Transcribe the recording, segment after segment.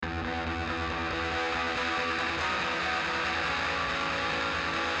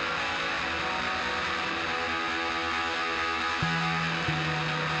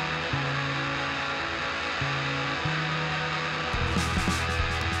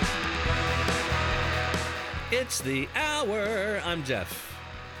It's the hour. I'm Jeff.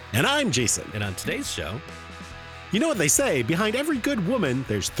 And I'm Jason. And on today's show, you know what they say, behind every good woman,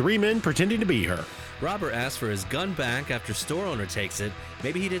 there's three men pretending to be her. Robert asks for his gun back after store owner takes it.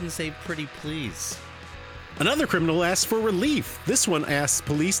 Maybe he didn't say pretty please. Another criminal asks for relief. This one asks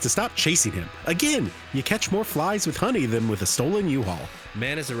police to stop chasing him. Again, you catch more flies with honey than with a stolen U-Haul.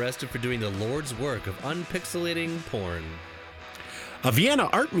 Man is arrested for doing the Lord's work of unpixelating porn. A Vienna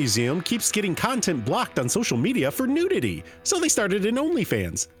art museum keeps getting content blocked on social media for nudity, so they started an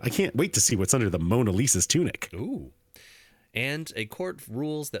OnlyFans. I can't wait to see what's under the Mona Lisa's tunic. Ooh. And a court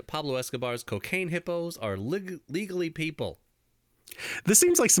rules that Pablo Escobar's cocaine hippos are legally people. This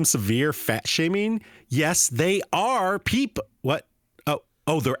seems like some severe fat shaming. Yes, they are people. What?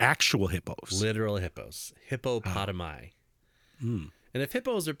 Oh, they're actual hippos. Literal hippos. Hippopotami. And if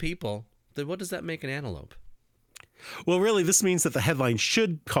hippos are people, then what does that make an antelope? Well, really, this means that the headline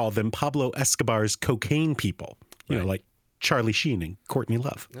should call them Pablo Escobar's cocaine people. You know, like Charlie Sheen and Courtney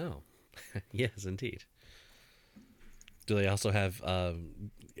Love. Oh, yes, indeed. Do they also have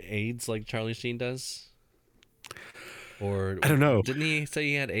AIDS like Charlie Sheen does? Or I don't know. Didn't he say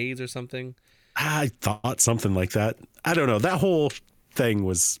he had AIDS or something? I thought something like that. I don't know. That whole thing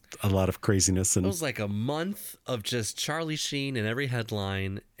was a lot of craziness. And it was like a month of just Charlie Sheen in every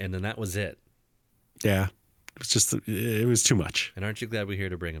headline, and then that was it. Yeah. It was too much. And aren't you glad we're here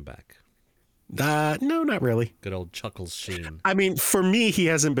to bring him back? No, not really. Good old Chuckles Sheen. I mean, for me, he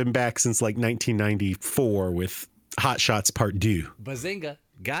hasn't been back since like 1994 with Hot Shots Part 2. Bazinga.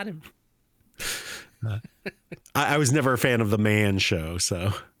 Got him. I was never a fan of The Man Show,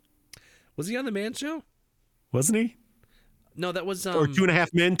 so. Was he on The Man Show? Wasn't he? No, that was... or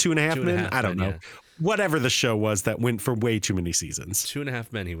 2.5 Men, 2.5 Men? I don't know. Yeah. Whatever the show was that went for way too many seasons.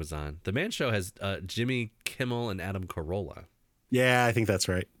 2.5 Men he was on. The Man Show has Jimmy Kimmel and Adam Carolla. Yeah, I think that's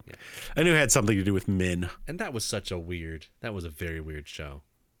right. Yeah. I knew it had something to do with men. And that was that was a very weird show.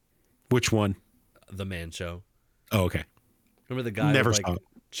 Which one? The Man Show. Oh, okay. Remember the guy Never who saw it.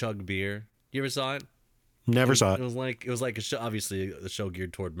 chug beer? You ever saw it? Never saw it. It was like a show, obviously a show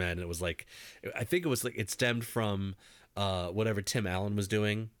geared toward men. And it was like, I think it was like, it stemmed from whatever Tim Allen was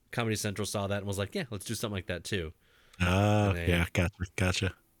doing. Comedy Central saw that and was like, yeah, let's do something like that too. Yeah,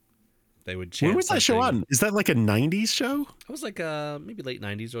 gotcha. They would chant. When was that show on? Is that like a 90s show? It was like maybe late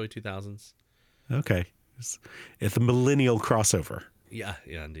 90s, early 2000s. Okay. It's a millennial crossover. Yeah,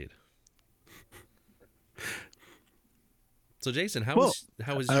 indeed. So Jason, how was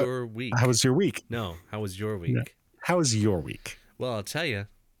your week? How was your week? No, how was your week? Yeah. How was your week? Well, I'll tell you,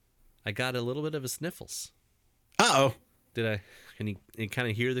 I got a little bit of a sniffles. Uh-oh. Did I? Can you kind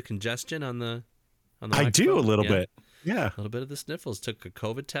of hear the congestion on the I microphone? do a little bit. Yeah. A little bit of the sniffles. Took a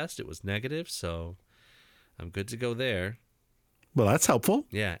COVID test. It was negative, so I'm good to go there. Well, that's helpful.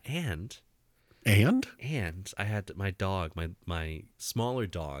 Yeah, and I had my dog, my smaller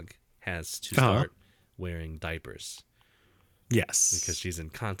dog has to start wearing diapers. Yes. Because she's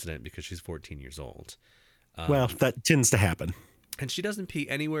incontinent because she's 14 years old. Well, that tends to happen. And she doesn't pee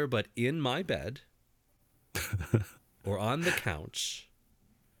anywhere but in my bed or on the couch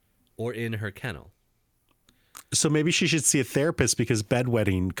or in her kennel. So maybe she should see a therapist because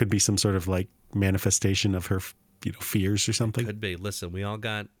bedwetting could be some sort of like manifestation of her, fears or something. Could be. Listen, we all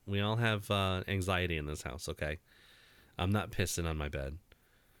have anxiety in this house. Okay, I'm not pissing on my bed.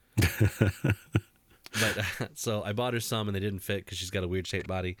 But so I bought her some and they didn't fit because she's got a weird shaped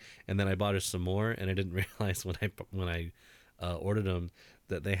body. And then I bought her some more and I didn't realize when I ordered them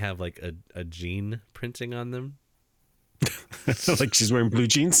that they have like a gene printing on them. Like she's wearing blue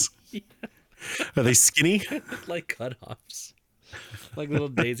jeans. Yeah. Are they skinny? Like cutoffs, like little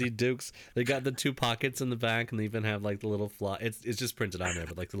Daisy Dukes. They got the 2 pockets in the back and they even have like the little fly. It's just printed on there,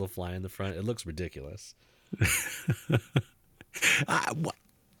 but like the little fly in the front. It looks ridiculous.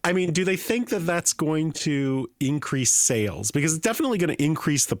 I mean, do they think that that's going to increase sales? Because it's definitely going to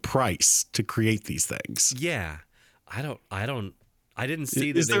increase the price to create these things. Yeah. I didn't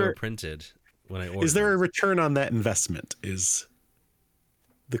see that they were printed when I ordered. Is there a return on that investment is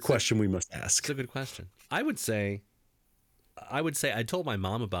the question we must ask. It's a good question. I would say I told my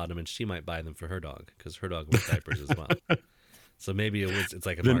mom about them and she might buy them for her dog because her dog wears diapers as well. So maybe it's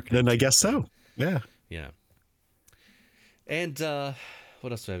like a marketing. Then I guess so. Yeah. Yeah. And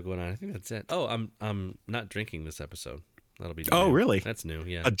what else do I have going on? I think that's it. Oh, I'm not drinking this episode. That'll be new. Oh, really? That's new.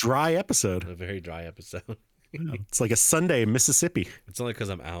 Yeah. A dry episode. A very dry episode. It's like a Sunday in Mississippi. It's only because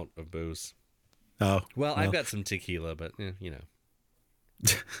I'm out of booze. Oh. Well, I've got some tequila, but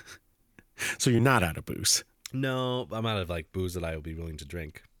So you're not out of booze. No, I'm out of like booze that I would be willing to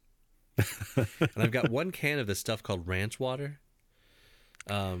drink. And I've got 1 can of this stuff called ranch water.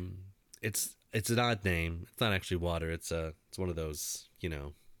 It's It's an odd name. It's not actually water. It's one of those,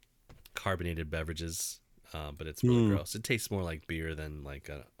 carbonated beverages. But it's really gross. It tastes more like beer than like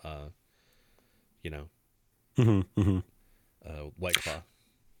you know, White Claw.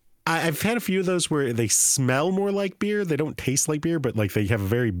 I've had a few of those where they smell more like beer. They don't taste like beer, but like they have a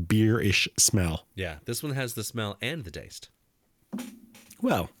very beer-ish smell. Yeah, this one has the smell and the taste.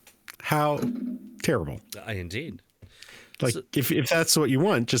 Well, how terrible. Indeed. Like, So, if that's what you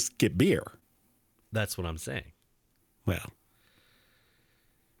want, just get beer. that's what I'm saying. Well,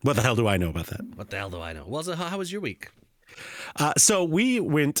 what the hell do I know about that? What the hell do I know? Well, so how was your week? So we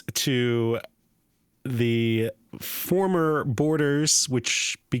went to the former Borders,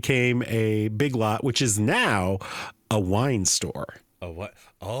 which became a Big Lot, which is now a wine store. Oh, what?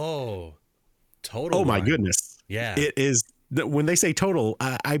 Oh, Total Oh, my Wine. goodness. Yeah. It is. When they say Total,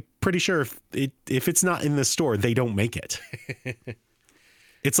 I'm pretty sure if it's not in the store, they don't make it.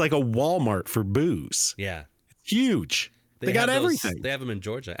 It's like a Walmart for booze. Yeah. Huge. They got have those- everything. They have them in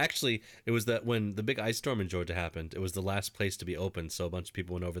Georgia. Actually, it was that when the big ice storm in Georgia happened, it was the last place to be open. So a bunch of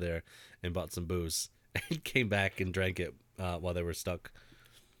people went over there and bought some booze and came back and drank it while they were stuck.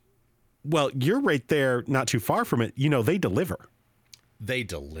 Well, you're right there, not too far from it. They deliver. They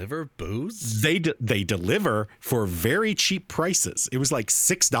deliver booze? They deliver for very cheap prices. It was like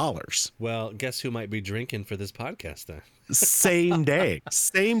 $6. Well, guess who might be drinking for this podcast then? Same day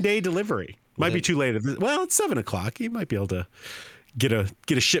delivery. Might be too late. Well, it's 7:00. You might be able to get a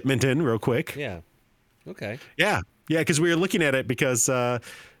shipment in real quick. Yeah. Okay. Yeah. Because we were looking at it because, last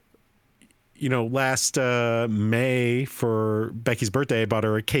May for Becky's birthday, I bought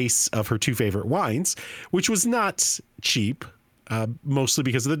her a case of her two favorite wines, which was not cheap, mostly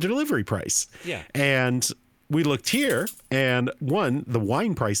because of the delivery price. Yeah. And we looked here, and the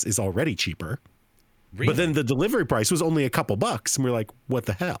wine price is already cheaper. Really? But then the delivery price was only a couple bucks, and we're like, what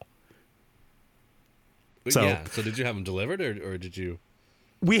the hell? So, yeah. So did you have them delivered or did you?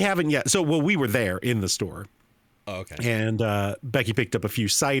 We haven't yet. So, we were there in the store. Oh, okay. And Becky picked up a few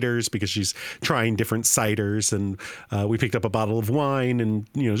ciders because she's trying different ciders. And we picked up a bottle of wine and,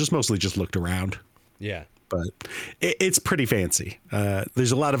 mostly just looked around. Yeah. But it's pretty fancy.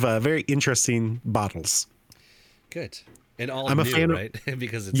 There's a lot of very interesting bottles. Good. And all I'm a new, fan of- right?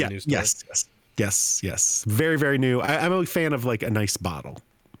 Because it's a new store. Yes. Very, very new. I'm a fan of like a nice bottle.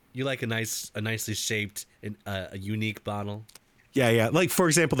 You like a nicely shaped, a unique bottle. Yeah. Like, for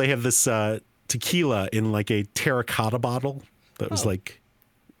example, they have this tequila in like a terracotta bottle that was like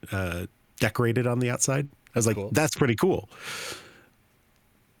decorated on the outside. I was like, Cool. That's pretty cool.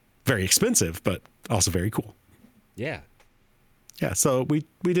 Very expensive, but also very cool. Yeah. Yeah. So we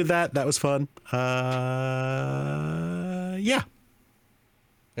did that. That was fun. Yeah.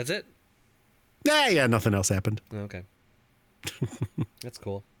 That's it. Yeah. Nothing else happened. Okay. That's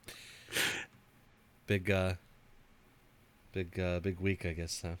cool. Big week, I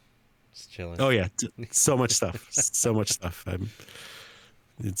guess. Huh? Just chilling. Oh yeah. So much stuff. So much stuff.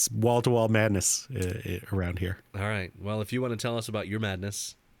 It's wall to wall madness around here. All right. Well, if you want to tell us about your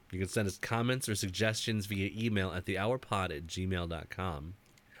madness, you can send us comments or suggestions via email at thehourpod@gmail.com.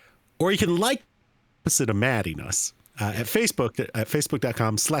 Or you can like opposite of madding us at Facebook at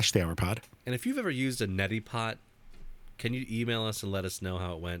facebook.com/thehourpod. And if you've ever used a neti pot, can you email us and let us know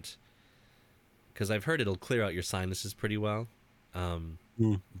how it went? Because I've heard it'll clear out your sinuses pretty well.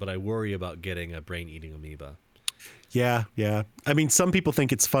 But I worry about getting a brain-eating amoeba. Yeah. I mean, some people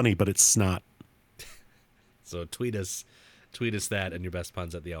think it's funny, but it's not. So tweet us that and your best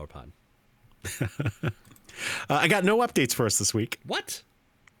puns at the Hour Pod. I got no updates for us this week. What?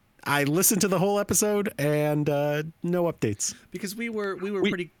 I listened to the whole episode and no updates. Because we were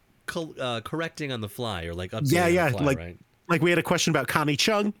pretty correcting on the fly or like updating Yeah, on the fly, like right? like we had a question about Connie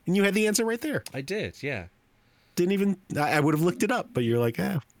Chung and you had the answer right there. I did, yeah. Didn't even I would have looked it up, but you're like,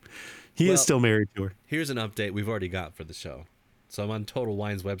 he is still married to her. Here's an update we've already got for the show. So I'm on Total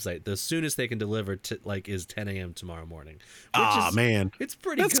Wine's website. The soonest they can deliver is 10 a.m. tomorrow morning. Man, it's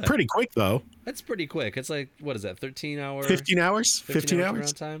pretty. That's good. pretty quick though. That's pretty quick. It's like, what is that? 13 hours. 15 hours. 15 hours.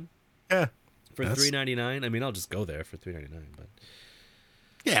 around time. Yeah. For $3.99. I mean, I'll just go there for $3.99. But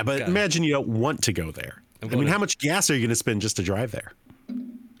yeah, but imagine you don't want to go there. I mean, how much gas are you going to spend just to drive there?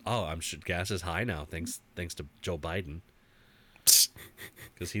 Oh, I'm sure gas is high now. Thanks to Joe Biden,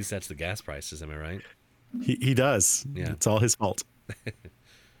 because he sets the gas prices. Am I right? He does. Yeah. It's all his fault.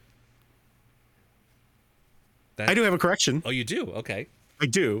 I do have a correction. Oh, you do? Okay. I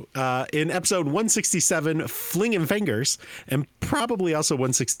do. In episode 167, Flingin' Fingers, and probably also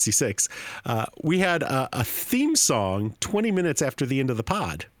 166, we had a theme song 20 minutes after the end of the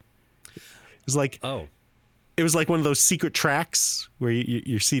pod. It was like, Oh, it was like one of those secret tracks where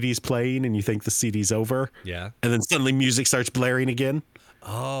your CD's playing and you think the CD's over. Yeah. And then suddenly music starts blaring again.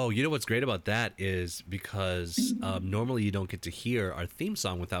 Oh, you know what's great about that is because normally you don't get to hear our theme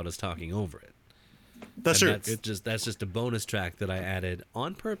song without us talking over it. That's true. That's just a bonus track that I added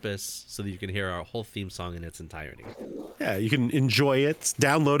on purpose so that you can hear our whole theme song in its entirety. Yeah, you can enjoy it,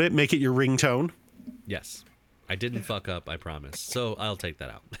 download it, make it your ringtone. Yes. I didn't fuck up, I promise. So I'll take that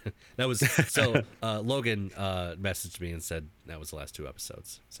out. That was so Logan messaged me and said that was the last 2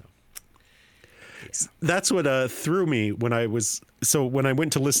 episodes. So yeah. That's what threw me when I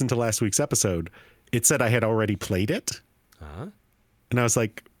went to listen to last week's episode, it said I had already played it. Huh? And I was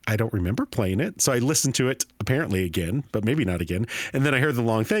like, I don't remember playing it. So I listened to it apparently again, but maybe not again. And then I heard the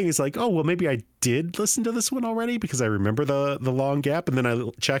long thing. It's like, oh, well, maybe I did listen to this one already because I remember the long gap. And then I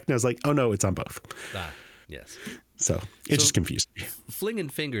checked and I was like, oh, no, it's on both. Ah, yes. So it just confused me. Flinging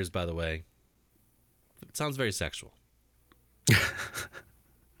fingers, by the way, it sounds very sexual.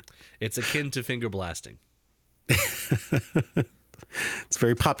 It's akin to finger blasting. It's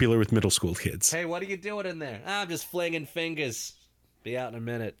very popular with middle school kids. Hey, what are you doing in there? I'm just flinging fingers. Be out in a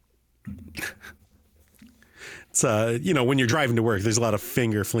minute. It's when you're driving to work, there's a lot of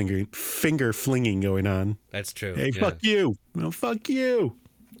finger flinging going on. That's true. Hey, yeah. fuck you. No, fuck you.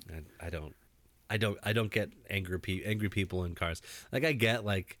 I don't get angry people in cars. Like I get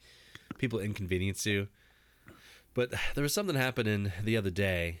like people inconvenience you, but there was something happening the other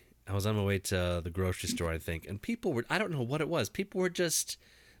day. I was on my way to the grocery store, I think, and people were, I don't know what it was. People were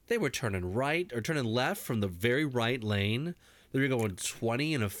they were turning right or turning left from the very right lane. They were going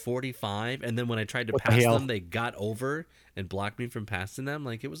 20 and a 45, and then when I tried to pass them, they got over and blocked me from passing them.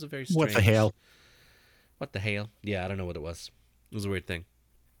 Like, it was a very strange... What the hell? What the hell? Yeah, I don't know what it was. It was a weird thing.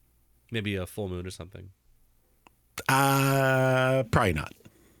 Maybe a full moon or something. Probably not.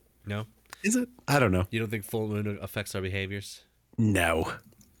 No? Is it? I don't know. You don't think full moon affects our behaviors? No.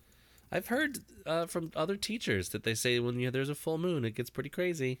 I've heard from other teachers that they say when there's a full moon, it gets pretty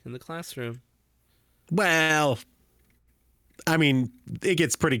crazy in the classroom. Well... I mean, it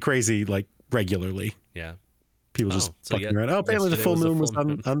gets pretty crazy, like, regularly. Yeah. People just fucking around. Oh, apparently the full moon was on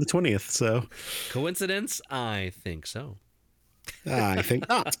the 20th, so... Coincidence? I think so. I think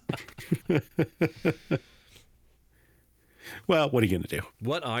not. Well, what are you going to do?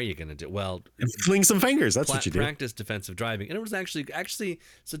 What are you going to do? Well... Fling some fingers, that's what you do. Practice defensive driving. And it was actually,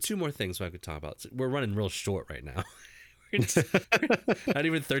 so 2 more things I could talk about. We're running real short right now. Not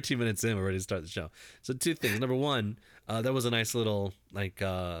even 13 minutes in, we're ready to start the show. So 2 things. Number 1, that was a nice little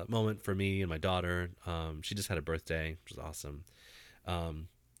moment for me and my daughter. She just had a birthday, which was awesome.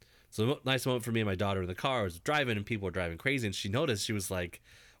 So nice moment for me and my daughter in the car. I was driving and people were driving crazy, and she noticed. She was like,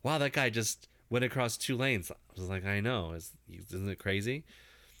 "Wow, that guy just went across 2 lanes." I was like, "I know, isn't it crazy?"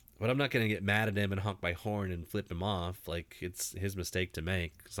 But I'm not gonna get mad at him and honk my horn and flip him off. Like, it's his mistake to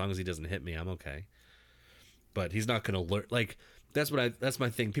make. As long as he doesn't hit me, I'm okay. But he's not gonna learn. Like, that's my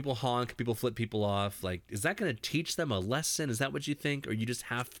thing. People honk, people flip people off. Like, is that gonna teach them a lesson? Is that what you think? Or do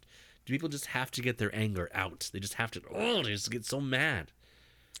people just have to get their anger out? They just have to. Oh, they just get so mad.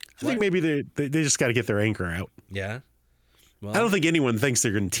 I think maybe they just got to get their anger out. Yeah. Well, I don't think anyone thinks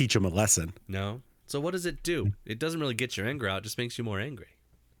they're going to teach them a lesson. No. So what does it do? It doesn't really get your anger out. It just makes you more angry.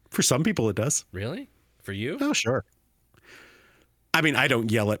 For some people, it does. Really? For you? Oh, sure. I mean, I don't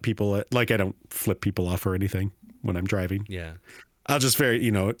yell at people. Like, I don't flip people off or anything when I'm driving. Yeah. I'll just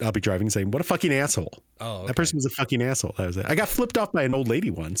I'll be driving saying, "What a fucking asshole." Oh, okay. That person was a fucking asshole. That was it. I got flipped off by an old lady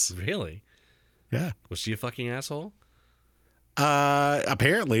once. Really? Yeah. Was she a fucking asshole?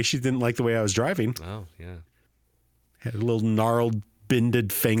 Apparently she didn't like the way I was driving. Oh, yeah. Had a little gnarled,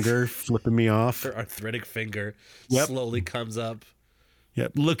 bended finger flipping me off. Her arthritic finger Yep. slowly comes up.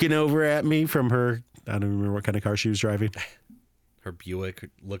 Yep. Looking over at me from her. I don't remember what kind of car she was driving. Her Buick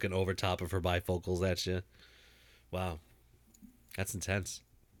looking over top of her bifocals at you. Wow. That's intense.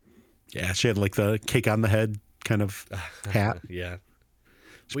 Yeah. She had like the cake on the head kind of hat. Yeah.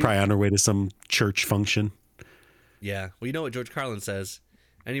 She's probably on her way to some church function. Yeah. Well, you know what George Carlin says?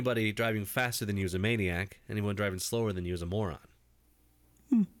 Anybody driving faster than you is a maniac. Anyone driving slower than you is a moron.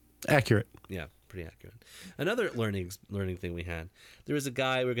 Accurate. Yeah, pretty accurate. Another learning thing we had. There was a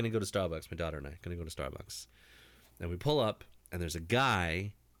guy, we were going to go to Starbucks, my daughter and I, going to go to Starbucks. And we pull up, and there's a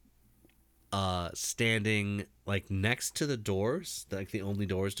guy standing like next to the doors, like the only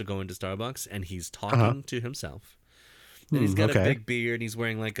doors to go into Starbucks, and he's talking to himself. And he's got a big beard, and he's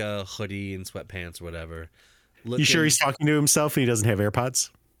wearing like a hoodie and sweatpants or whatever. You sure he's talking to himself and he doesn't have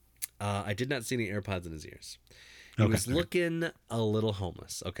AirPods? I did not see any AirPods in his ears. He was looking a little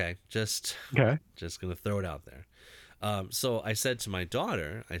homeless. Okay, just gonna throw it out there. So I said to my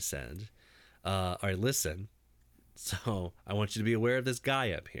daughter, I said, "All right, listen. So I want you to be aware of this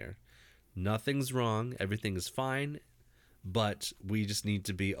guy up here. Nothing's wrong. Everything is fine. But we just need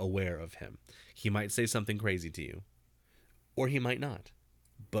to be aware of him. He might say something crazy to you, or he might not,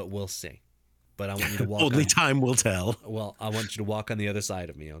 but we'll see. But I want you to walk Only time will tell. Well, I want you to walk on the other side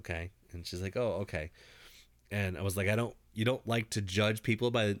of me, okay? And she's like, oh, okay. And I was like, you don't like to judge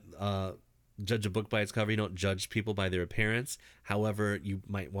people by, judge a book by its cover. You don't judge people by their appearance. However, you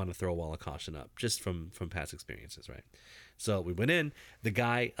might want to throw a wall of caution up just from past experiences, right? So we went in. The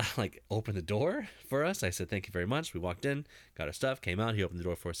guy like opened the door for us. I said, thank you very much. We walked in, got our stuff, came out. He opened the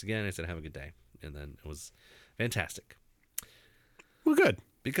door for us again. I said, have a good day. And then it was fantastic. Well, good.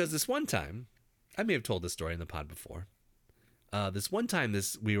 Because this one time, I may have told this story in the pod before. This one time,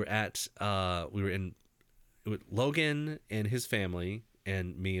 we were in with Logan and his family,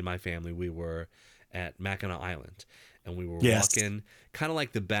 and me and my family. We were at Mackinac Island, and we were walking kind of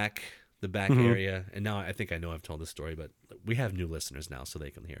like the back area. And now I think I know I've told this story, but we have new listeners now, so they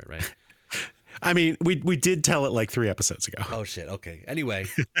can hear it, right? I mean, we did tell it like 3 episodes ago. Oh shit. Okay. Anyway,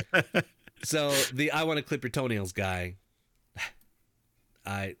 so the I want to clip your toenails guy.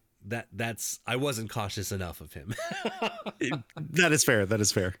 I wasn't cautious enough of him. That is fair. That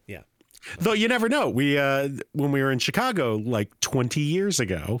is fair. Yeah. Though you never know. We when we were in Chicago like 20 years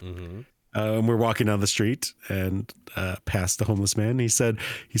ago, and we're walking down the street and past the homeless man. He said,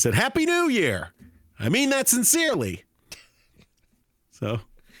 "Happy New Year." I mean that sincerely. So,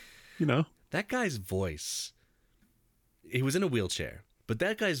 that guy's voice. He was in a wheelchair, but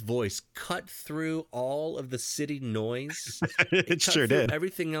that guy's voice cut through all of the city noise. It sure did.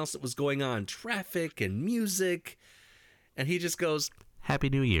 Everything else that was going on, traffic and music, and he just goes, Happy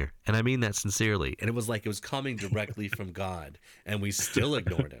New Year. And I mean that sincerely. And it was like it was coming directly from God, and we still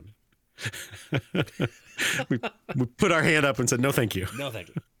ignored him. we put our hand up and said, no, thank you. No, thank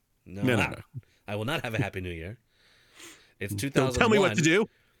you. No. I will not have a Happy New Year. It's 2001. Don't tell me what to do.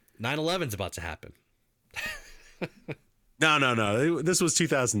 9/11's about to happen. No. This was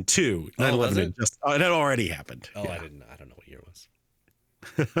 2002. 9/11 it had already happened. Oh, yeah. I don't know what year it was.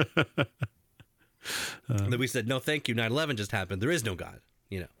 And then we said, no, thank you. 9/11 just happened. There is no God.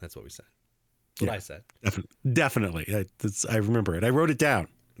 That's what we said. That's what I said. Definitely. I remember it. I wrote it down.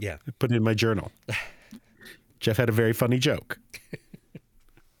 Yeah. I put it in my journal. Jeff had a very funny joke.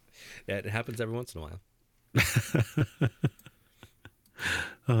 Yeah, it happens every once in a while.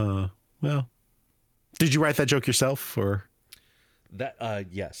 Well, did you write that joke yourself, or?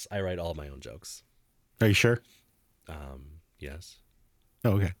 Yes, I write all my own jokes. Are you sure? Yes.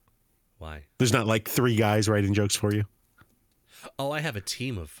 Oh, okay. Why? There's not like 3 guys writing jokes for you? Oh, I have a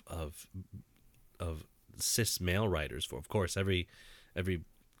team of cis male writers for, of course, every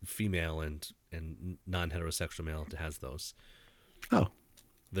female and non-heterosexual male has those. Oh.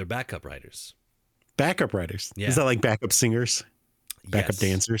 They're backup writers. Backup writers? Yeah. Is that like backup singers? Backup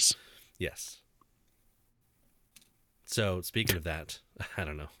dancers? Yes. So speaking of that, I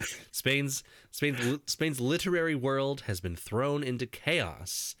don't know. Spain's literary world has been thrown into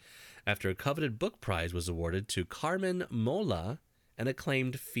chaos after a coveted book prize was awarded to Carmen Mola, an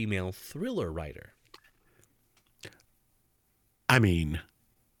acclaimed female thriller writer. I mean,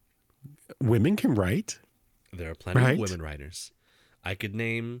 women can write. There are plenty of women writers. I could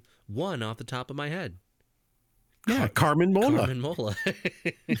name one off the top of my head. Yeah, Carmen Mola. Carmen Mola.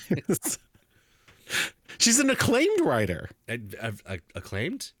 She's an acclaimed writer.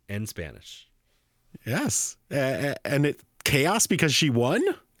 Acclaimed and Spanish. Yes. And it chaos because she won?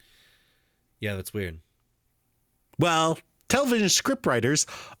 Yeah, that's weird. Well, television scriptwriters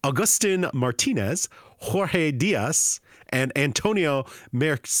Agustin Martinez, Jorge Diaz, and Antonio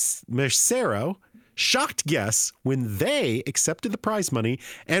Mercero shocked guests when they accepted the prize money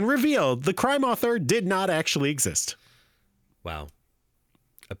and revealed the crime author did not actually exist. Wow.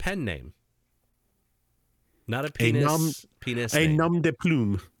 A pen name. Not a penis. A nom de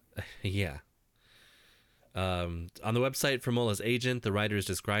plume. Yeah. On the website for Mola's agent, the writer is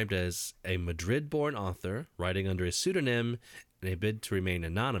described as a Madrid-born author writing under a pseudonym in a bid to remain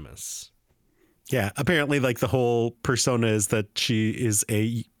anonymous. Yeah, apparently like the whole persona is that she is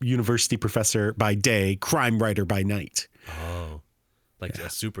a university professor by day, crime writer by night. Oh, like a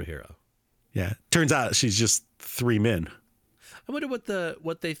superhero. Yeah. Turns out she's just 3 men. I wonder what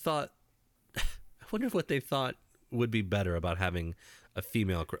they thought. I wonder what they thought would be better about having a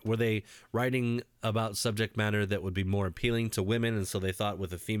female. Were they writing about subject matter that would be more appealing to women, and so they thought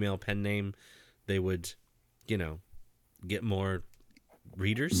with a female pen name they would, get more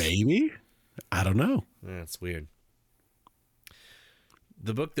readers? Maybe. I don't know. That's weird.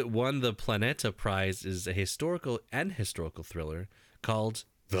 The book that won the Planeta Prize is a historical thriller called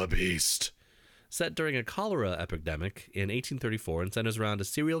The Beast. set during a cholera epidemic in 1834 and centers around a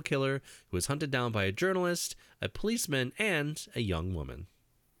serial killer who is hunted down by a journalist, a policeman, and a young woman.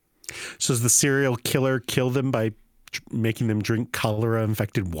 So does the serial killer kill them by making them drink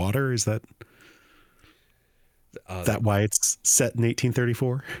cholera-infected water? Is that why it's set in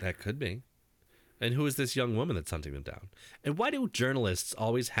 1834? That could be. And who is this young woman that's hunting them down? And why do journalists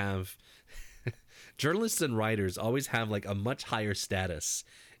always have... journalists and writers always have like a much higher status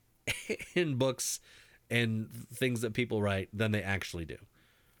in books and things that people write than they actually do.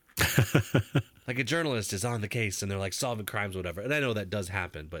 Like a journalist is on the case and they're like solving crimes or whatever. And I know that does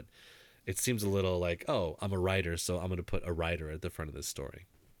happen, but it seems a little like, oh, I'm a writer, so I'm going to put a writer at the front of this story.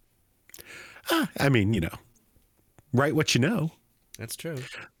 I mean, write what you know. That's true.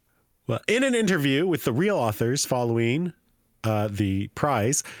 Well, in an interview with the real authors following the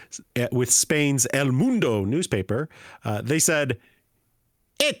prize with Spain's El Mundo newspaper, they said,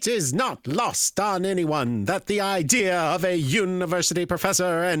 "It is not lost on anyone that the idea of a university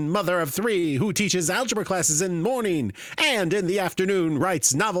professor and mother of three who teaches algebra classes in morning and in the afternoon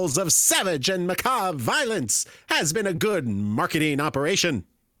writes novels of savage and macabre violence has been a good marketing operation."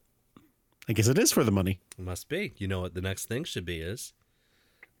 I guess it is for the money. It must be. You know what the next thing should be is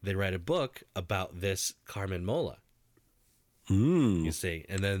they write a book about this Carmen Mola. You see,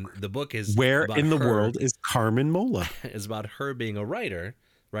 and then the book is Where about in the her, world is Carmen Mola? is about her being a writer,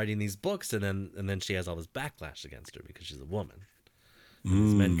 writing these books, and then she has all this backlash against her because she's a woman.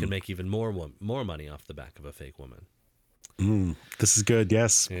 These men can make even more money off the back of a fake woman. This is good.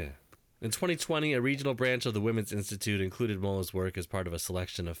 Yes. Yeah. In 2020, a regional branch of the Women's Institute included Mola's work as part of a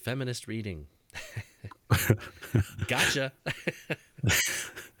selection of feminist reading. Gotcha.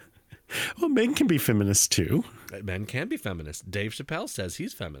 Well, men can be feminists too. Men can be feminist. Dave Chappelle says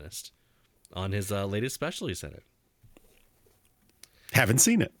he's feminist. On his latest special, he said it. Haven't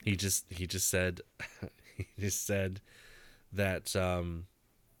seen it. He just said that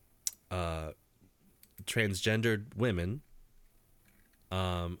transgendered women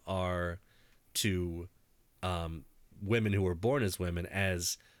are to women who were born as women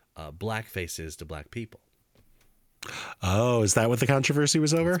as blackface is to black people. Oh, is that what the controversy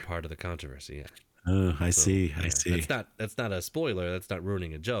was over? That's part of the controversy, yeah. Oh, I see. Yeah, I see. That's not a spoiler. That's not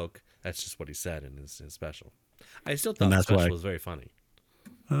ruining a joke. That's just what he said in his special. I still thought the special was very funny.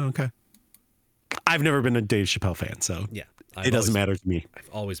 Oh, okay. I've never been a Dave Chappelle fan, so yeah, it doesn't matter to me. I've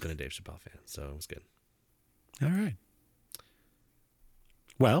always been a Dave Chappelle fan, so it was good. All right.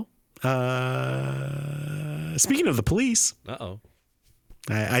 Well, speaking of the police. Uh-oh.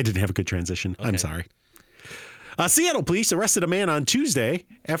 I didn't have a good transition. Okay. I'm sorry. Seattle police arrested a man on Tuesday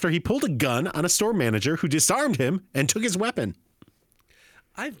after he pulled a gun on a store manager who disarmed him and took his weapon.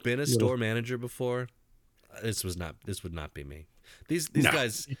 I've been a store manager before. This would not be me. These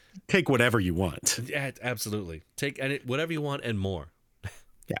guys take whatever you want. Yeah, absolutely. Take whatever you want and more.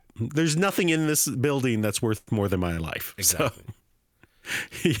 Yeah. There's nothing in this building that's worth more than my life. Exactly. So,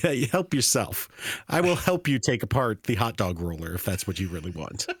 yeah, you help yourself. I will help you take apart the hot dog roller if that's what you really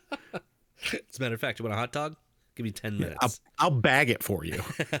want. As a matter of fact, you want a hot dog? Give me 10 minutes. I'll bag it for you.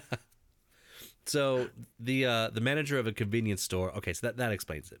 So the manager of a convenience store. Okay, so that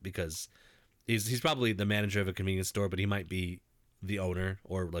explains it, because he's probably the manager of a convenience store, but he might be the owner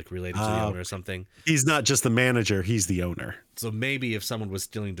or like related to the owner or something. He's not just the manager; he's the owner. So maybe if someone was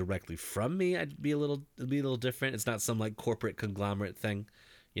stealing directly from me, it'd be a little different. It's not some like corporate conglomerate thing,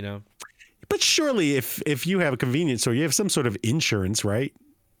 you know. But surely, if you have a convenience store, you have some sort of insurance, right?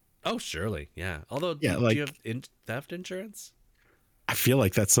 Oh, surely, yeah. Although, yeah, do you have theft insurance? I feel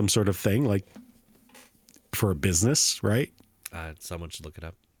like that's some sort of thing, like for a business, right? Someone should look it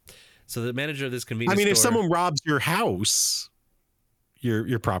up. So the manager of this convenience store, store. If someone robs your house,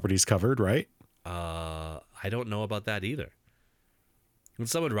 your property's covered, right? I don't know about that either. When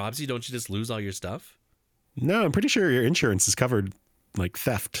someone robs you, don't you just lose all your stuff? No, I'm pretty sure your insurance is covered, like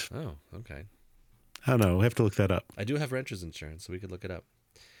theft. Oh, okay. I don't know. I have to look that up. I do have renter's insurance, so we could look it up.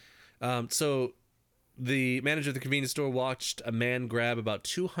 So the manager of the convenience store watched a man grab about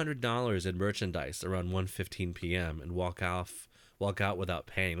 $200 in merchandise around 1:15 p.m. and walk out without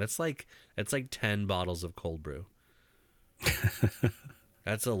paying. That's like 10 bottles of cold brew.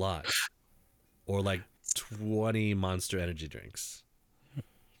 That's a lot. Or like 20 Monster Energy drinks.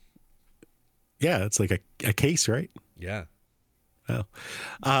 Yeah, it's like a case, right? Yeah. Well,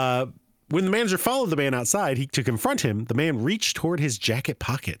 when the manager followed the man outside, to confront him, the man reached toward his jacket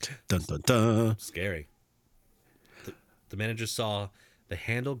pocket. Dun, dun, dun. Scary. The manager saw the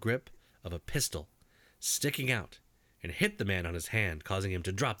handle grip of a pistol sticking out and hit the man on his hand, causing him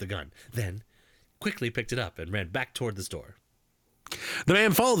to drop the gun. Then quickly picked it up and ran back toward the store. The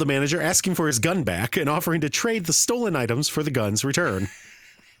man followed the manager, asking for his gun back and offering to trade the stolen items for the gun's return.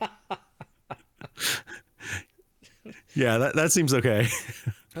 Yeah, that seems okay.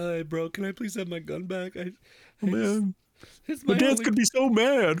 Hey, bro, can I please have my gun back? Man, It's my dad's gonna be so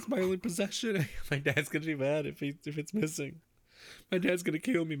mad. It's my only possession. My dad's gonna be mad if it's missing. My dad's gonna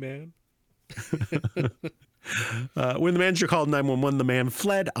kill me, man. When the manager called 911, the man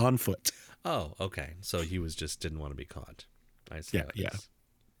fled on foot. Oh, okay. So he didn't want to be caught. I see. Yeah.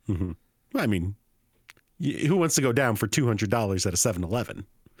 Mm-hmm. I mean, who wants to go down for $200 at a 7-Eleven?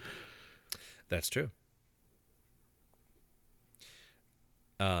 That's true.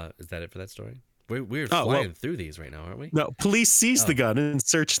 Is that it for that story? We're flying through these right now, aren't we? No, police seized the gun and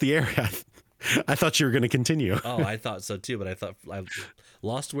searched the area. I thought you were going to continue. Oh, I thought so too, but I thought I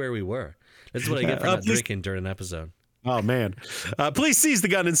lost where we were. This is what I get for not drinking during an episode. Oh, man. Police seized the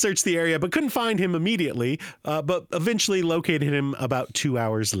gun and searched the area, but couldn't find him immediately, but eventually located him about 2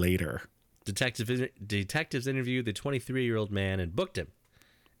 hours later. Detectives interviewed the 23-year-old man and booked him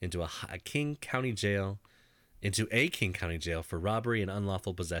into a King County jail for robbery and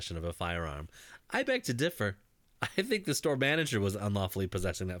unlawful possession of a firearm. I beg to differ. I think the store manager was unlawfully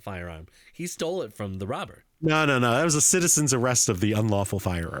possessing that firearm. He stole it from the robber. No. That was a citizen's arrest of the unlawful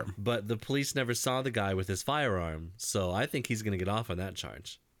firearm. But the police never saw the guy with his firearm, so I think he's going to get off on that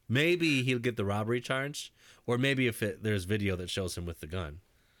charge. Maybe he'll get the robbery charge, or maybe there's video that shows him with the gun.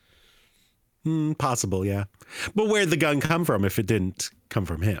 Possible, yeah. But where'd the gun come from if it didn't come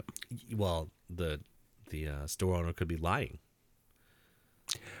from him? Well, the store owner could be lying.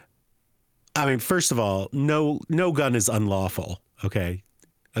 I mean, first of all, no gun is unlawful, okay?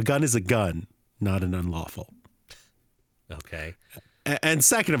 A gun is a gun, not an unlawful. Okay. And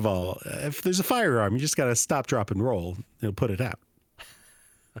second of all, if there's a firearm, you just got to stop, drop, and roll. It'll put it out.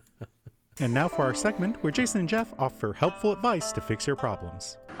 And now for our segment where Jason and Jeff offer helpful advice to fix your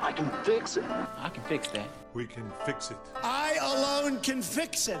problems. I can fix it. I can fix that. We can fix it. I alone can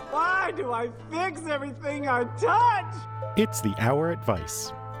fix it. Why do I fix everything I touch? It's the Hour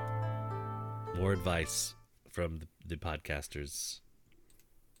Advice. More advice from the podcasters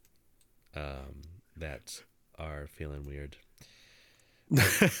that are feeling weird.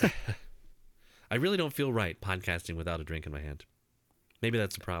 I really don't feel right podcasting without a drink in my hand. Maybe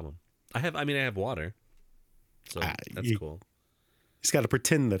that's a problem. I have water, so that's cool. He's got to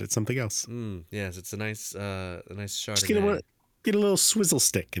pretend that it's something else. Yes, it's a nice Chardonnay. Just get a little swizzle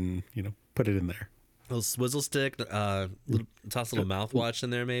stick and put it in there. A little swizzle stick. Toss a little mouthwash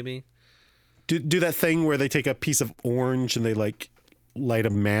in there, maybe. Do that thing where they take a piece of orange and they light a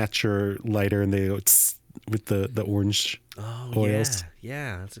match or lighter and they go with the orange oils.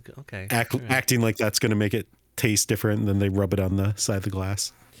 Yeah, that's okay. Acting like that's going to make it taste different, and then they rub it on the side of the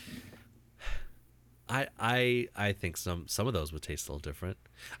glass. I think some of those would taste a little different.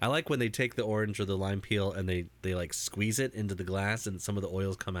 I like when they take the orange or the lime peel and they squeeze it into the glass and some of the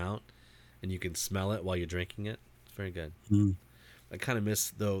oils come out and you can smell it while you're drinking it. It's very good. I kind of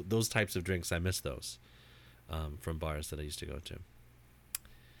miss those types of drinks. I miss those from bars that I used to go to.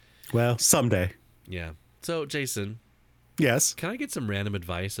 Well, someday. Yeah. So, Jason. Yes? Can I get some random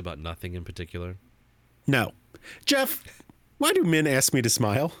advice about nothing in particular? No. Jeff, why do men ask me to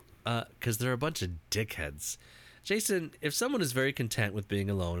smile? Because they're a bunch of dickheads. Jason, if someone is very content with being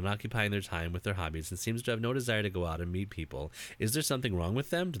alone and occupying their time with their hobbies and seems to have no desire to go out and meet people, is there something wrong with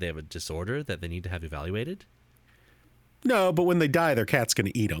them? Do they have a disorder that they need to have evaluated? No, but when they die, their cat's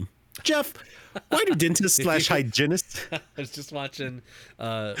going to eat them. Jeff, why do dentists / hygienists? I was just watching,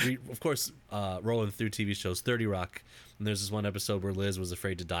 of course, rolling through TV shows, 30 Rock. And there's this one episode where Liz was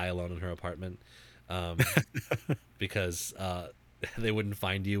afraid to die alone in her apartment because they wouldn't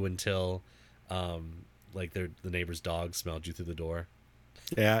find you until the neighbor's dog smelled you through the door.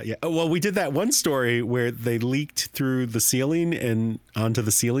 Yeah. Well, we did that one story where they leaked through the ceiling and onto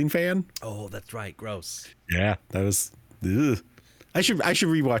the ceiling fan. Oh, that's right. Gross. Yeah, that was. Ugh. I should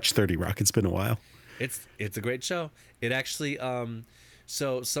rewatch 30 Rock. It's been a while. It's a great show. It actually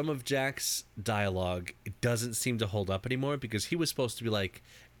so some of Jack's dialogue doesn't seem to hold up anymore because he was supposed to be like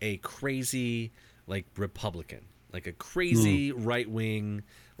a crazy Republican, like a crazy right wing,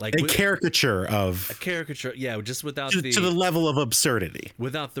 like a caricature, yeah, just without to the level of absurdity,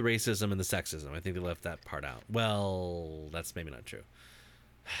 without the racism and the sexism. I think they left that part out. Well, that's maybe not true.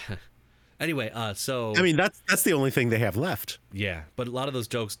 Anyway, so I mean that's the only thing they have left. Yeah, but a lot of those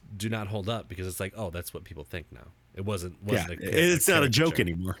jokes do not hold up because it's like, oh, that's what people think now. It wasn't. Yeah, it's not a joke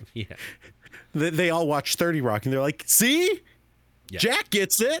anymore. Yeah, they all watch 30 Rock and they're like, see, yeah. Jack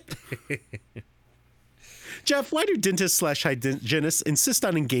gets it. Jeff, why do dentists / hygienists insist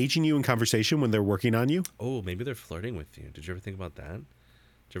on engaging you in conversation when they're working on you? Oh, maybe they're flirting with you. Did you ever think about that?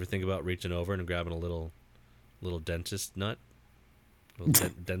 Did you ever think about reaching over and grabbing a little dentist nut? A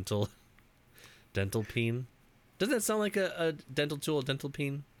little dental peen? Doesn't that sound like a dental tool, a dental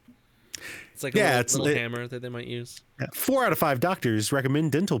peen? It's like a little hammer that they might use. 4 out of 5 doctors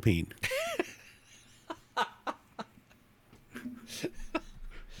recommend dental peen.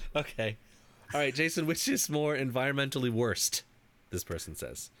 Okay. All right, Jason, which is more environmentally worst? This person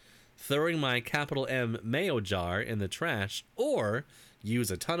says. Throwing my capital M mayo jar in the trash or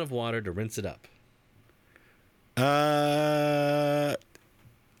use a ton of water to rinse it up? I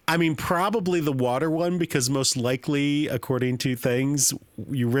mean, probably the water one, because most likely, according to things,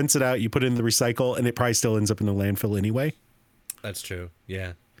 you rinse it out, you put it in the recycle, and it probably still ends up in the landfill anyway. That's true.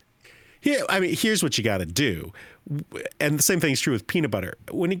 Yeah. Yeah, I mean, here's what you got to do. And the same thing is true with peanut butter.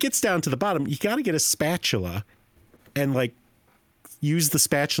 When it gets down to the bottom, you got to get a spatula and like use the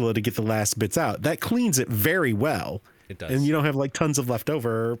spatula to get the last bits out. That cleans it very well. It does. And you don't have like tons of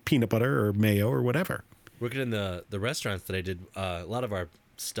leftover peanut butter or mayo or whatever. Working in the restaurants that I did, a lot of our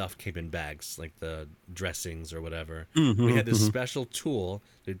stuff came in bags, like the dressings or whatever. We had this special tool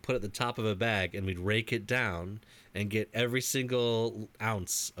we'd put at the top of a bag, and we'd rake it down and get every single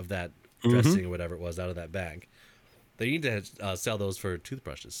ounce of that dressing or whatever it was out of that bag. They need to sell those for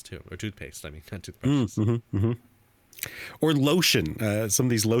toothbrushes too, or toothpaste. I mean, not toothbrushes. Or lotion. Some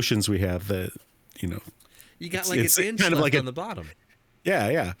of these lotions we have that, you know. You got like an inch kind of like on the bottom.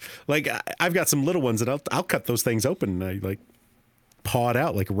 Yeah. Like I've got some little ones that I'll cut those things open and I like paw it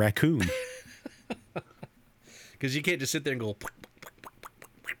out like a raccoon. Because you can't just sit there and go.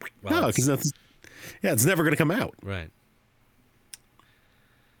 No, because it's never going to come out. Right.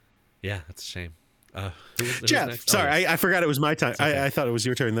 Yeah, that's a shame. Jeff, sorry, I forgot it was my time. Okay. I thought it was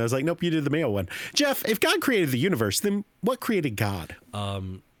your turn. I was like, nope, you did the male one. Jeff, if God created the universe, then what created God?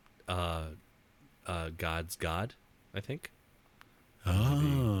 God's God, I think.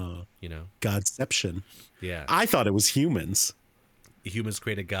 Oh, maybe, Godception. Yeah, I thought it was humans. Humans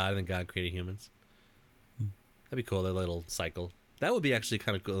created God, and then God created humans. That'd be cool. A little cycle. That would be actually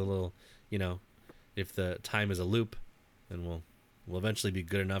kind of cool. A little, if the time is a loop, then we'll eventually be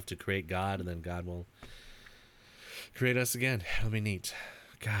good enough to create God, and then God will create us again. That'll be neat.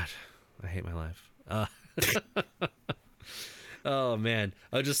 God, I hate my life. Oh man,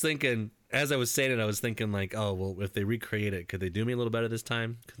 I was just thinking. As I was saying it, I was thinking like, oh, well, if they recreate it, could they do me a little better this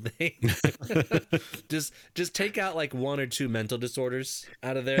time? Could they just take out like 1 or 2 mental disorders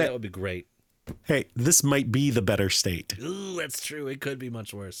out of there? That would be great. Hey, this might be the better state. Ooh, that's true. It could be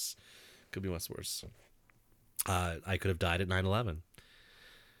much worse. Could be much worse. I could have died at 9/11.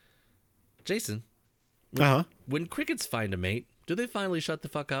 Jason, when crickets find a mate, do they finally shut the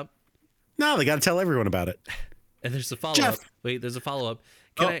fuck up? No, they got to tell everyone about it. And there's a follow-up. Wait, there's a follow-up.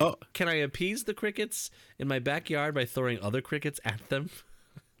 Can I appease the crickets in my backyard by throwing other crickets at them?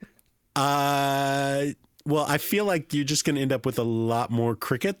 Well, I feel like you're just going to end up with a lot more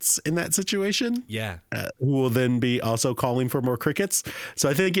crickets in that situation. Yeah. Who will then be also calling for more crickets. So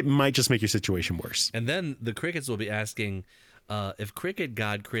I think it might just make your situation worse. And then the crickets will be asking, if Cricket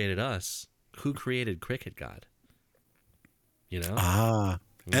God created us, who created Cricket God?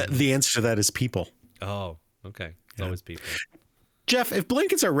 The answer to that is people. Oh, okay. It's always people. Jeff, if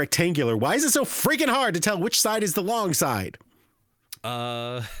blankets are rectangular, why is it so freaking hard to tell which side is the long side?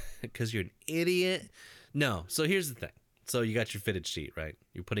 Because you're an idiot. No. So here's the thing. So you got your fitted sheet, right?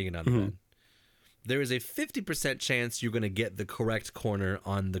 You're putting it on the bed. There is a 50% chance you're going to get the correct corner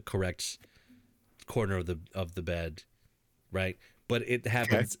on the correct corner of the bed, right? But it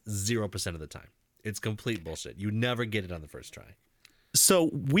happens 0% of the time. It's complete bullshit. You never get it on the first try. So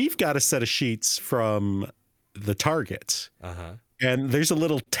we've got a set of sheets from the Target. And there's a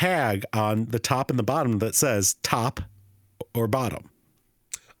little tag on the top and the bottom that says top or bottom.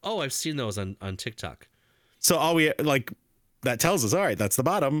 Oh, I've seen those on TikTok. So all we that tells us, all right, that's the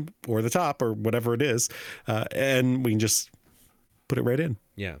bottom or the top or whatever it is. And we can just put it right in.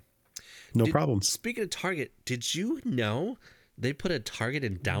 Yeah. No problems. Speaking of Target, did you know they put a Target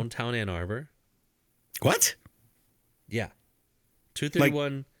in downtown Ann Arbor? What? Yeah.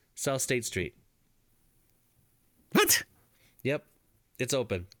 231 South State Street. What? Yep. It's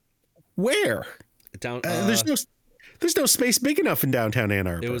open. Where? Down. There's no space big enough in downtown Ann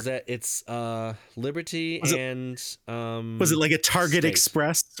Arbor. It was it's Liberty was was it like a Target State.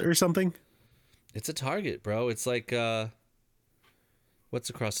 Express or something? It's a Target, bro. It's like what's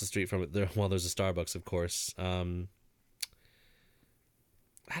across the street from it? There's a Starbucks, of course. I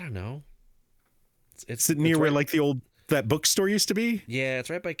don't know. Is it near where like the old that bookstore used to be? Yeah, it's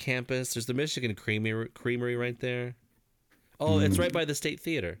right by campus. There's the Michigan Creamery right there. Oh, it's right by the State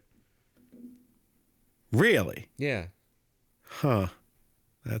Theater. Really? Yeah. Huh.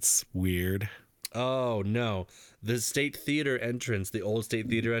 That's weird. Oh, no. The State Theater entrance, the old State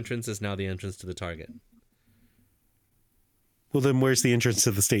Theater entrance, is now the entrance to the Target. Well, then where's the entrance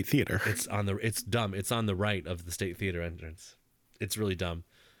to the State Theater? It's dumb. It's on the right of the State Theater entrance. It's really dumb.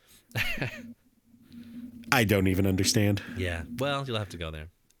 I don't even understand. Yeah. Well, you'll have to go there.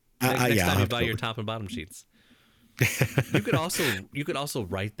 Yeah, Next time I'll you have buy to your go. top and bottom sheets. You could also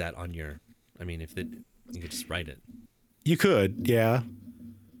write that on your. I mean, you could just write it. You could, yeah.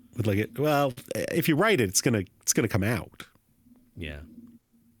 But if you write it, it's gonna come out. Yeah.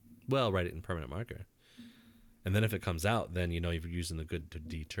 Well, write it in permanent marker. And then if it comes out, then you know you're using the good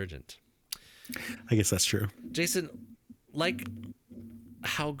detergent. I guess that's true. Jason, like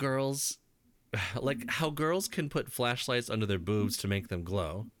how girls can put flashlights under their boobs to make them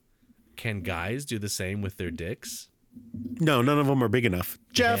glow, can guys do the same with their dicks? No, none of them are big enough.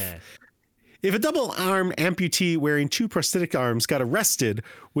 Jeff, Yeah. if a double-arm amputee wearing 2 prosthetic arms got arrested,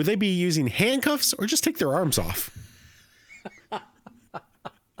 would they be using handcuffs or just take their arms off?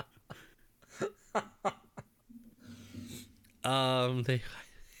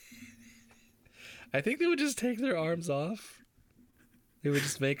 I think they would just take their arms off. They would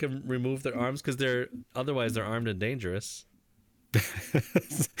just make them remove their arms because otherwise they're armed and dangerous.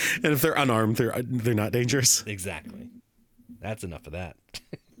 And if they're unarmed, they're not dangerous. Exactly. That's enough of that.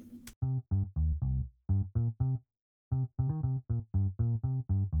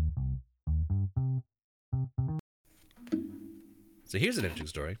 So here's an interesting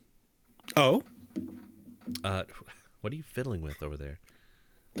story. Oh, What are you fiddling with over there?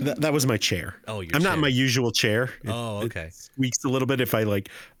 that was my chair. Oh, your I'm not chair. in my usual chair. Oh, okay. It squeaks a little bit if I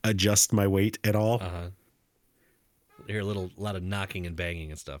adjust my weight at all. You hear a lot of knocking and banging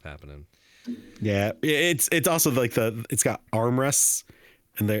and stuff happening. Yeah, it's also it's got armrests,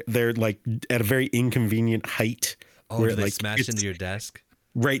 and they're like at a very inconvenient height. Oh, where do they like, smash it's into your desk?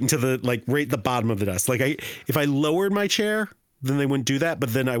 right into right at the bottom of the desk. Like if I lowered my chair, then they wouldn't do that,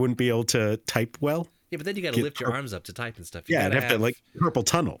 but then I wouldn't be able to type well. Yeah, but then you got to Get lift your arms up to type and stuff. Yeah, I'd gotta have to carpal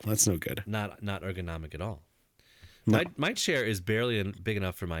tunnel. That's no good. not ergonomic at all. No. My chair is barely big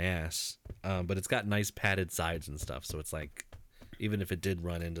enough for my ass, but it's got nice padded sides and stuff. So it's like, even if it did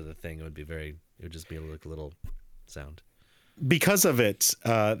run into the thing, it would just be like a little sound. Because of it,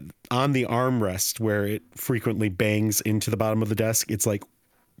 on the armrest where it frequently bangs into the bottom of the desk, it's like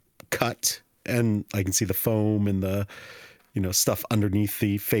cut, and I can see the foam and the stuff underneath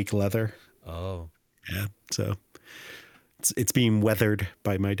the fake leather. Oh, Yeah, so it's being weathered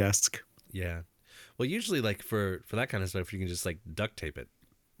by my desk. yeah. Well, usually like for that kind of stuff, you can just like duct tape it.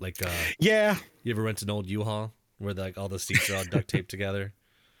 Like, Yeah, you ever rent an old U-Haul where like all the seats are all duct taped together?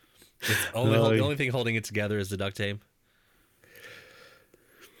 It's the only thing holding it together is the duct tape.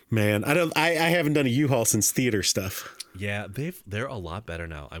 man, I haven't done a U-Haul since theater stuff. Yeah, they're a lot better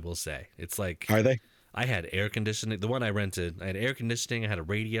now, I will say. It's like, Are they? I had air conditioning. The one I rented, I had air conditioning. I had a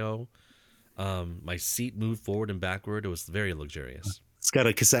radio. My seat moved forward and backward. It was very luxurious. It's got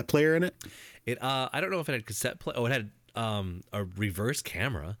a cassette player in it. I don't know if it had cassette play. Oh, it had a reverse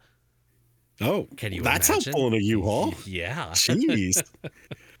camera. Oh, Can you that's imagine? helpful in a U-Haul. Yeah. Jeez.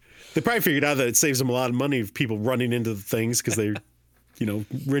 They probably figured out that it saves them a lot of money of people running into the things because they're,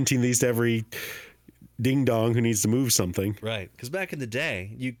 renting these to every ding dong who needs to move something. Right. Because back in the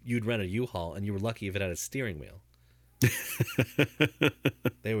day, you'd rent a U-Haul and you were lucky if it had a steering wheel.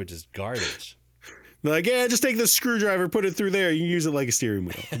 They were just garbage. They're like, yeah, just take the screwdriver, put it through there. You can use it like a steering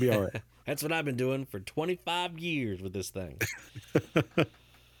wheel. It'll be all right. That's what I've been doing for 25 years with this thing.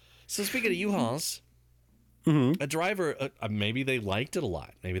 So speaking of U-Hauls, a driver, maybe they liked it a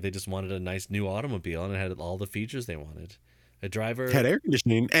lot. Maybe they just wanted a nice new automobile and it had all the features they wanted. A driver Had air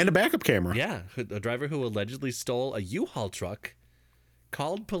conditioning and a backup camera. Yeah, a driver who allegedly stole a U-Haul truck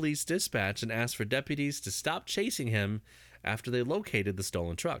called police dispatch and asked for deputies to stop chasing him after they located the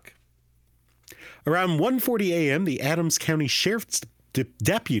stolen truck. Around 1:40 a.m., the Adams County Sheriff's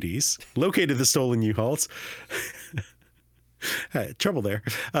deputies located the stolen U-Hauls. Trouble there.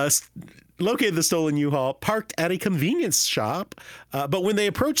 Located the stolen U-Haul, parked at a convenience shop. But when they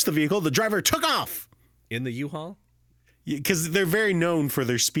approached the vehicle, the driver took off. In the U-Haul? Because they're very known for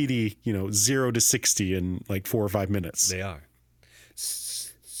their speedy, 0 to 60 in like 4 or 5 minutes. They are.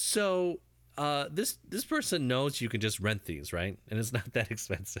 So this person knows you can just rent these, right? And it's not that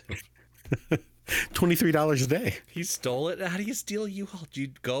expensive. $23 a day. He stole it. How do you steal a U-Haul? Do you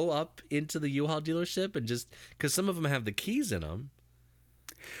go up into the U-Haul dealership and just, because some of them have the keys in them?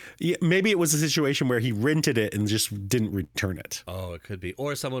 Yeah, maybe it was a situation where he rented it and just didn't return it. Oh, it could be.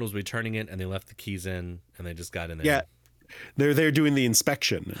 Or someone was returning it and they left the keys in and they just got in there. Yeah, they're there doing the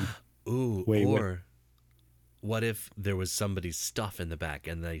inspection. Ooh, Wait, or what if there was somebody's stuff in the back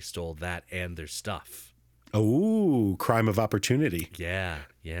and they stole that and their stuff? Oh, crime of opportunity. Yeah,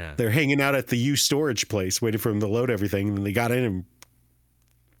 yeah. They're hanging out at the U storage place, waiting for him to load everything, and they got in and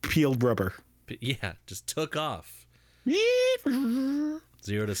peeled rubber. Yeah, just took off.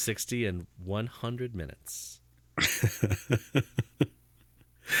 0 to 60 in 100 minutes.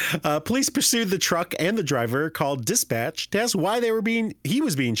 Police pursued the truck and the driver, called dispatch to ask why he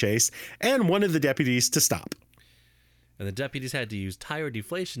was being chased, and wanted the deputies to stop. And the deputies had to use tire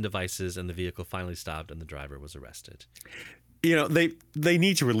deflation devices, and the vehicle finally stopped, and the driver was arrested. You know, they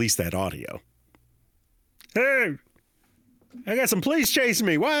need to release that audio. Hey, I got some police chasing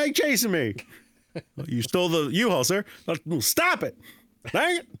me. Why are you chasing me? You stole the U-Haul, sir. Stop it.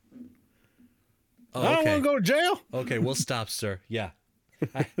 Dang it. Oh, I don't okay. want to go to jail. Okay, we'll stop, sir. Yeah.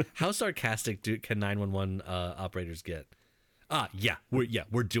 How sarcastic can 911 operators get? Yeah,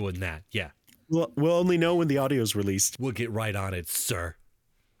 we're doing that. Yeah. We'll only know when the audio is released. We'll get right on it, sir.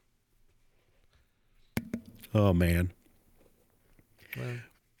 Oh, man. Well,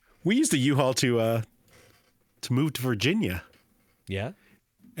 We used a U-Haul to move to Virginia. yeah.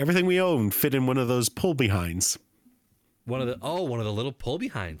 Everything we owned fit in one of those pull behinds. One of the little pull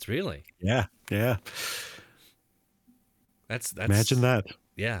behinds, really. Yeah, yeah. That's Imagine that.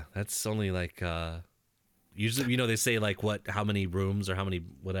 Yeah, that's only like usually they say like how many rooms or how many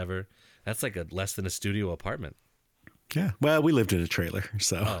whatever. That's like less than a studio apartment. Yeah. Well, we lived in a trailer,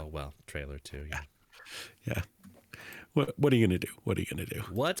 so Oh, well, trailer too, yeah. yeah. What are you gonna do? What are you gonna do?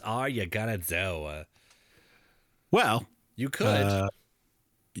 What are you gonna do? Well, You could.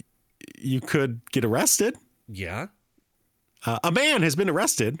 you could get arrested. Yeah. A man has been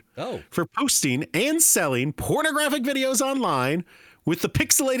arrested Oh. for posting and selling pornographic videos online with the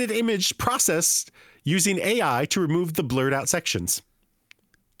pixelated image processed using AI to remove the blurred out sections.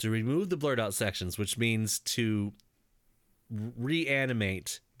 To remove the blurred out sections, which means to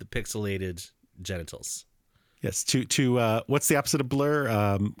reanimate the pixelated genitals. Yes, to what's the opposite of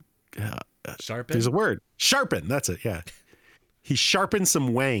blur? Sharpen? There's a word. Sharpen. That's it. Yeah. He sharpened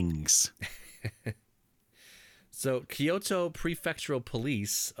some wangs. So Kyoto Prefectural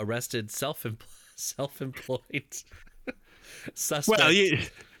Police arrested self-employed suspect. Well, you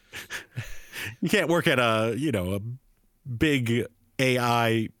can't work at a big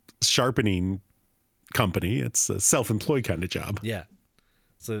AI sharpening company. It's a self-employed kind of job. Yeah.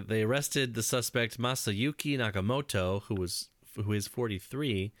 So they arrested the suspect Masayuki Nakamoto, who is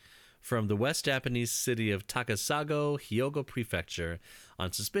 43, from the West Japanese city of Takasago, Hyogo Prefecture,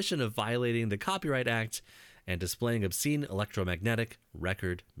 on suspicion of violating the Copyright Act and displaying obscene electromagnetic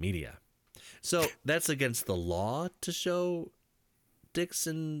record media. So that's against the law to show dicks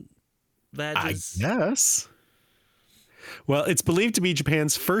and vages? I guess. Well, it's believed to be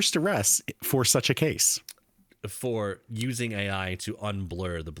Japan's first arrest for such a case. For using AI to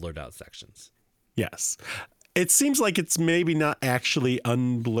unblur the blurred out sections. Yes. It seems like it's maybe not actually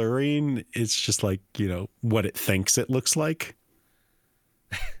unblurring. It's just like, what it thinks it looks like.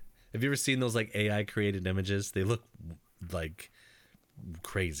 Have you ever seen those like AI created images? They look like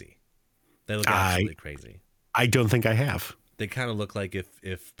crazy. They look absolutely crazy. I don't think I have. They kind of look like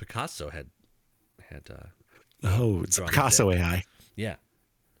if Picasso had it's drawn a Picasso dick. AI. Yeah.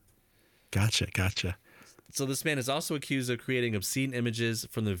 Gotcha. So this man is also accused of creating obscene images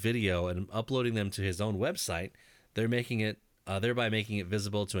from the video and uploading them to his own website. They're thereby making it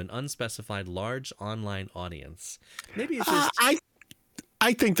visible to an unspecified large online audience. Maybe it's just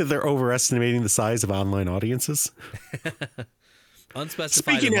I think that they're overestimating the size of online audiences.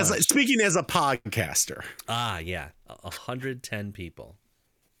 unspecified. Speaking as a podcaster. Yeah, 110 people.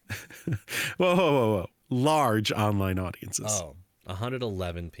 Whoa. Large online audiences. Oh,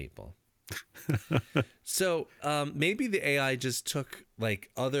 111 people. So maybe the AI just took like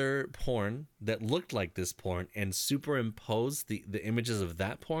other porn that looked like this porn and superimposed the images of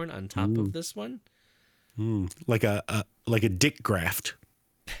that porn on top of this one. Like a dick graft.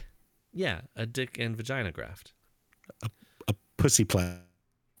 Yeah, a dick and vagina graft. A pussy plasty.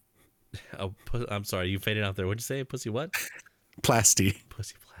 I'm sorry, you faded out there. What'd you say? Pussy what? Plasty.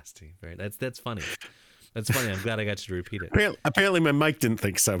 Pussy plasty. Right. That's funny. That's funny. I'm glad I got you to repeat it. Apparently my mic didn't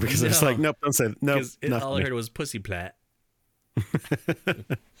think so because it's like, nope, don't say that. Nope. All I heard was pussy plat.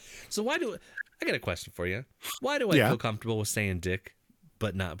 So I got a question for you. Why do I feel comfortable with saying dick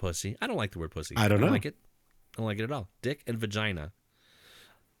but not pussy? I don't like the word pussy. I don't know. Like it. I don't like it at all. Dick and vagina.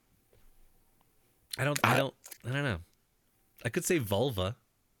 I don't know. I could say vulva.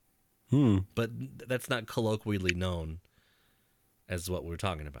 But that's not colloquially known as what we're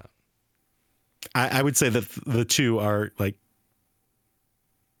talking about. I would say that the two are like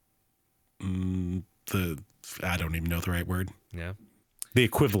I don't even know the right word. Yeah. The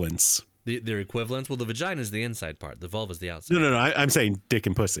equivalents. Their equivalents? Well, the vagina is the inside part. The vulva is the outside. No. I'm saying dick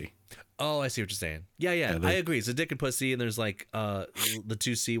and pussy. Oh, I see what you're saying. Yeah. I agree. It's a dick and pussy, and there's like the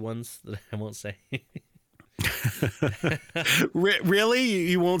two C ones that I won't say. Really?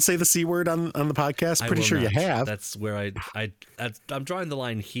 You won't say the C word on the podcast? Pretty sure not. You have. That's where I'm drawing the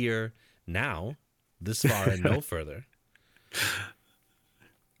line here now, this far and no further.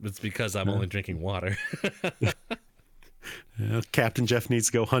 It's because I'm only drinking water. Captain Jeff needs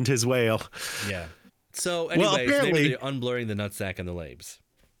to go hunt his whale. Yeah. So anyways, apparently, maybe they're unblurring the nutsack and the labes.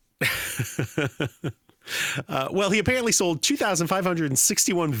 He apparently sold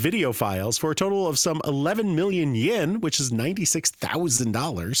 2,561 video files for a total of some 11 million yen, which is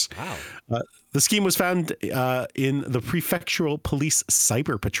 $96,000. Wow. The scheme was found in the Prefectural Police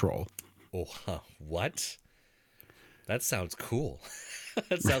Cyber Patrol. Oh, what? That sounds cool.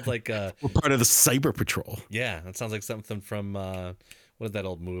 That sounds like We're part of the Cyber Patrol. Yeah, that sounds like something from what is that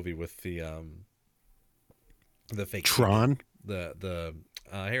old movie with the fake Tron? The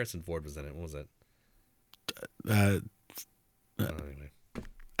Harrison Ford was in it. What was it? Anyway.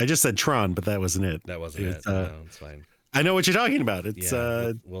 I just said Tron, but that wasn't it. That wasn't it. No, it's fine. I know what you're talking about. It's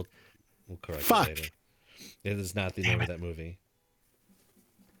we'll correct fuck. it later. It is not the name of that movie.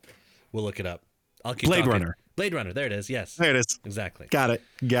 We'll look it up. I'll keep Blade talking. Runner. Blade Runner. There it is. Yes. There it is. Exactly. Got it.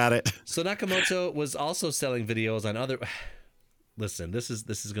 So Nakamoto was also selling videos on other. Listen, this is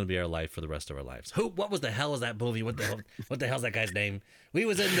going to be our life for the rest of our lives. What was the hell is that movie? What the hell's that guy's name? We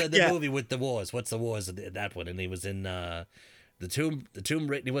was in the movie with the wars. What's the wars? That one, and he was in the Tomb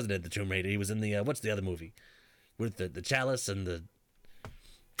Raider. He wasn't in the Tomb Raider. He was in the what's the other movie with the chalice and the.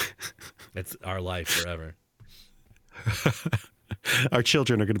 It's our life forever. Our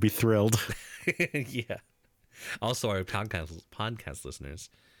children are going to be thrilled. Yeah. Also, our podcast listeners.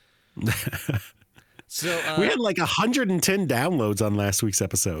 So we had like 110 downloads on last week's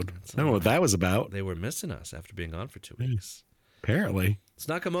episode. I don't know what that was about. They were missing us after being on for 2 weeks. Apparently.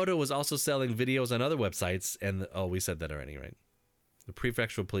 So Nakamoto was also selling videos on other websites, and we said that already, right? The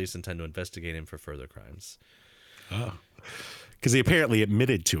prefectural police intend to investigate him for further crimes. Oh, because he apparently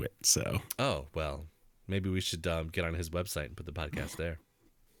admitted to it. So. Oh well, maybe we should get on his website and put the podcast there.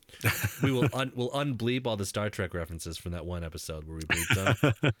 We'll unbleep all the Star Trek references from that one episode where we bleeped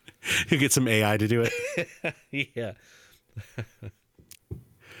them. You get some AI to do it. Yeah.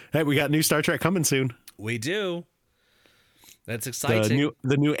 Hey, we got new Star Trek coming soon. We do. That's exciting.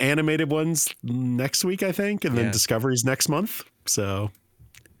 The new animated ones next week, I think, and then Discovery's next month. So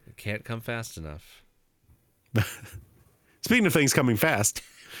it can't come fast enough. Speaking of things coming fast,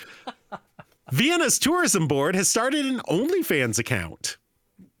 Vienna's tourism board has started an OnlyFans account.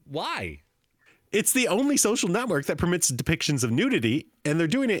 Why? It's the only social network that permits depictions of nudity, and they're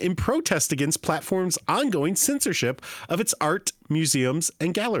doing it in protest against platforms' ongoing censorship of its art, museums,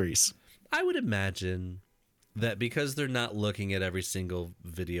 and galleries. I would imagine that because they're not looking at every single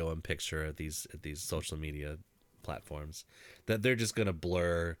video and picture at these social media platforms, that they're just going to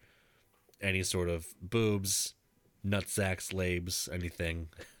blur any sort of boobs, nutsacks, labes, anything.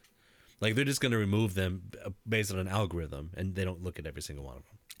 Like they're just going to remove them based on an algorithm, and they don't look at every single one of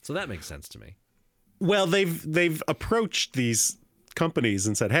them. So that makes sense to me. Well, they've approached these companies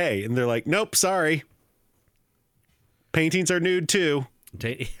and said, "Hey," and they're like, "Nope, sorry. Paintings are nude too."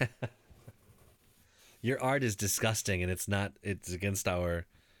 Your art is disgusting, and it's against our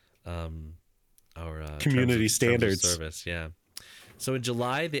community standards. Terms of service, yeah. So in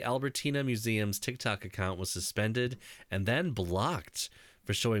July, the Albertina Museum's TikTok account was suspended and then blocked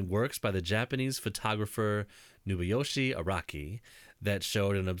for showing works by the Japanese photographer Nobuyoshi Araki that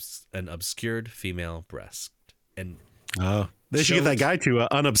showed an obscured female breast. And they should get that guy to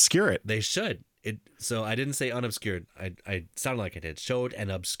unobscure it. They should. So I didn't say unobscured. I sounded like I did. Showed an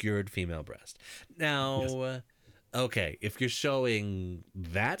obscured female breast. Now, okay, if you're showing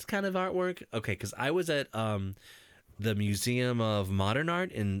that kind of artwork, okay, because I was at the Museum of Modern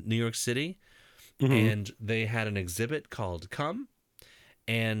Art in New York City, and they had an exhibit called Cum,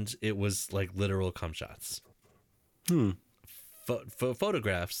 and it was like literal cum shots.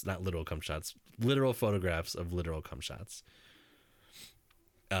 Photographs, not literal cum shots, literal photographs of literal cum shots.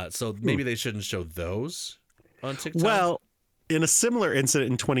 So maybe they shouldn't show those on TikTok. Well, in a similar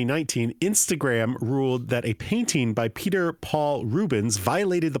incident in 2019, Instagram ruled that a painting by Peter Paul Rubens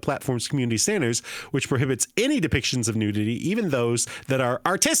violated the platform's community standards, which prohibits any depictions of nudity, even those that are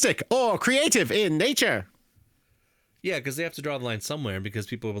artistic or creative in nature. Yeah, because they have to draw the line somewhere because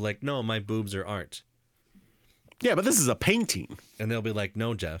people were like, no, my boobs are art. Yeah, but this is a painting. And they'll be like,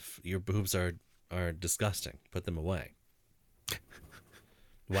 no, Jeff, your boobs are disgusting. Put them away.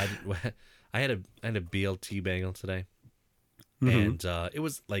 Why I had a BLT bagel today. And it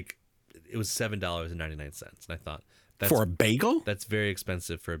was $7.99. And I thought, For a bagel? that's very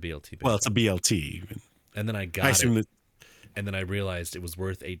expensive for a BLT bagel. Well, it's a BLT. And then I got it. And then I realized it was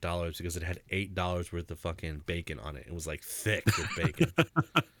worth $8 because it had $8 worth of fucking bacon on it. It was like thick with bacon.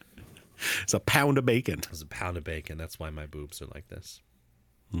 It's a pound of bacon. It was a pound of bacon. That's why my boobs are like this.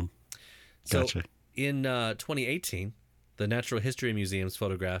 Gotcha. So in 2018, the Natural History Museum's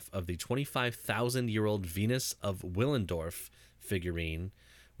photograph of the 25,000-year-old Venus of Willendorf figurine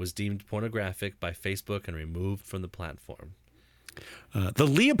was deemed pornographic by Facebook and removed from the platform. The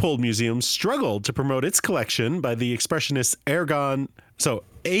Leopold Museum struggled to promote its collection by the expressionist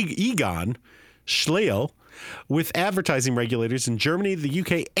Egon Schlegel with advertising regulators in Germany, the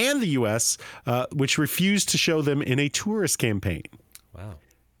UK, and the US, which refused to show them in a tourist campaign. Wow.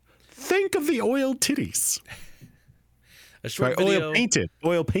 Think of the oil titties. A short video,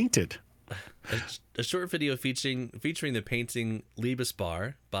 oil painted. a short video featuring the painting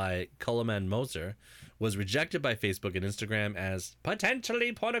Liebespaar by Koloman Moser was rejected by Facebook and Instagram as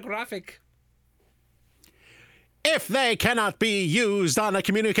potentially pornographic. If they cannot be used on a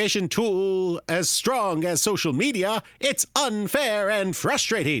communication tool as strong as social media, it's unfair and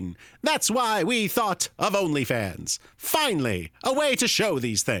frustrating. That's why we thought of OnlyFans. Finally, a way to show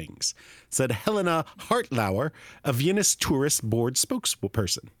these things, said Helena Hartlauer, a Vienna's tourist board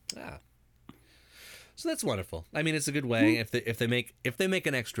spokesperson. Ah. So that's wonderful. I mean, it's a good way if they make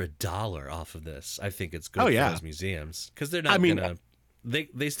an extra $1 off of this. I think it's good for those museums because they're not gonna.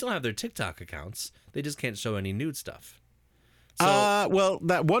 They still have their TikTok accounts. They just can't show any nude stuff. So, well,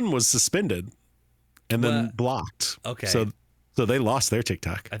 that one was suspended and then blocked. Okay. So they lost their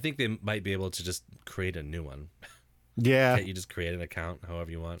TikTok. I think they might be able to just create a new one. Yeah. Can't you just create an account however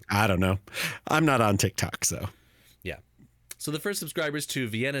you want? I don't know. I'm not on TikTok, so. Yeah. So the first subscribers to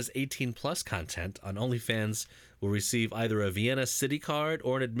Vienna's 18+ content on OnlyFans will receive either a Vienna city card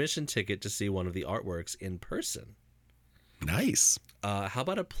or an admission ticket to see one of the artworks in person. Nice. How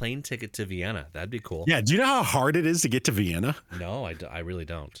about a plane ticket to Vienna? That'd be cool. Yeah. Do you know how hard it is to get to Vienna? No, I really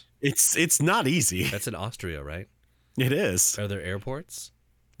don't. It's not easy. That's in Austria, right? It is. Are there airports?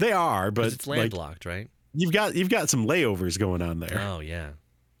 They are, but it's landlocked, right? You've got some layovers going on there. Oh yeah,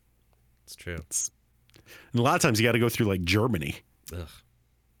 it's true. And a lot of times you got to go through like Germany. Ugh.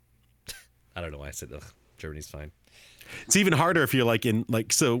 I don't know why I said ugh. Germany's fine. It's even harder if you're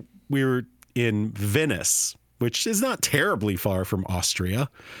so we were in Venice, which is not terribly far from Austria.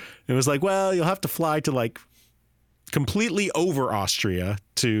 It was like, well, you'll have to fly to like completely over Austria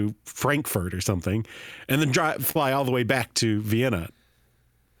to Frankfurt or something, and then fly all the way back to Vienna.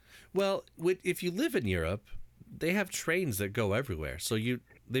 Well, if you live in Europe, they have trains that go everywhere. So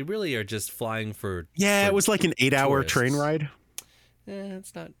they really are just flying for. Yeah, it was like an 8-hour tourists. train ride.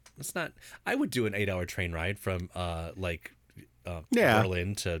 It's not. I would do an 8-hour train ride from Yeah.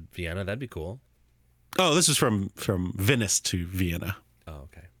 Berlin to Vienna. That'd be cool. Oh, this is from Venice to Vienna. Oh,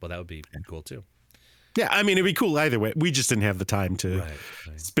 okay. Well, that would be cool too. Yeah, I mean it'd be cool either way. We just didn't have the time to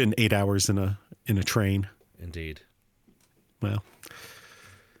Right. spend 8 hours in a train. Indeed. Well.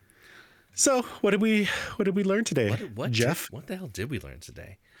 So what did we learn today, Jeff? What the hell did we learn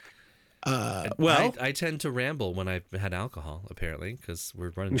today? Well, I tend to ramble when I've had alcohol, apparently, because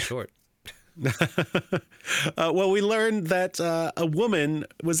we're running short. Well, we learned that a woman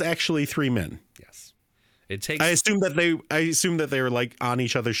was actually 3 men. Yes, it takes. I assume that they were like on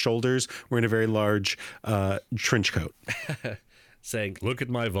each other's shoulders, wearing a very large trench coat, saying, "Look at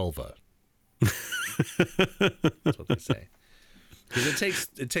my vulva." That's what they say. Because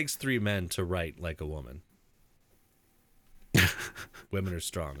it takes 3 men to write like a woman. Women are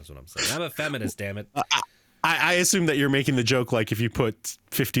strong, is what I'm saying. I'm a feminist, damn it. I assume that you're making the joke like if you put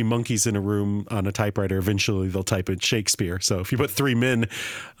 50 monkeys in a room on a typewriter, eventually they'll type in Shakespeare. So if you put 3 men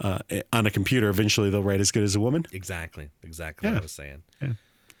on a computer, eventually they'll write as good as a woman. Exactly what I was saying. Yeah.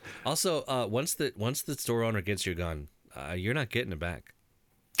 Also, once the store owner gets your gun, you're not getting it back.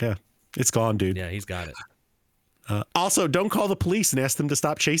 Yeah, it's gone, dude. Yeah, he's got it. Also, don't call the police and ask them to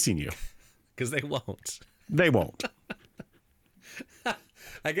stop chasing you. Because they won't. They won't.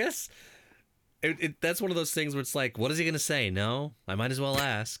 I guess that's one of those things where it's like, what is he going to say? No, I might as well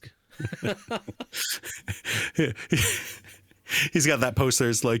ask. He's got that poster.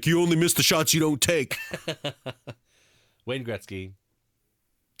 It's like, you only miss the shots you don't take. Wayne Gretzky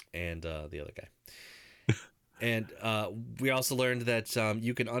and the other guy. And we also learned that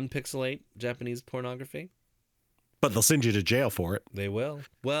you can unpixelate Japanese pornography. but they'll send you to jail for it. They will.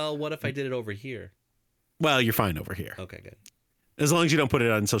 Well, what if I did it over here? Well, you're fine over here. Okay, good. As long as you don't put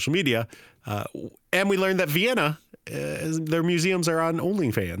it on social media. And we learned that Vienna, their museums are on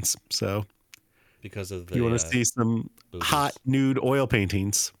OnlyFans. So Because of the if you want to see some boobies. hot nude oil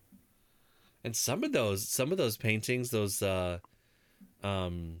paintings. And some of those paintings, those I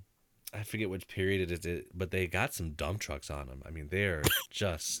forget which period it is, but they got some dump trucks on them. I mean, they're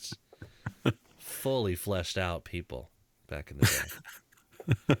just fully fleshed out people back in the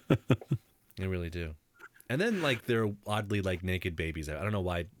day. They really do. And then like they're oddly like naked babies. I don't know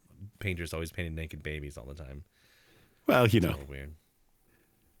why painters always painted naked babies all the time. Well, It's a little weird.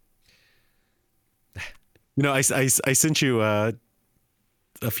 I sent you a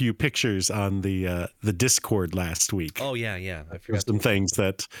few pictures on the Discord last week. Oh yeah. I There's forgot. some things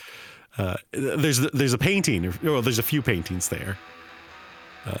that there's a painting, or there's a few paintings there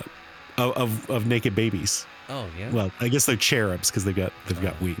of naked babies. Oh yeah. Well, I guess they're cherubs because they've got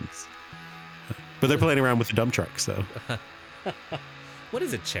wings, but they're playing around with the dump truck. So What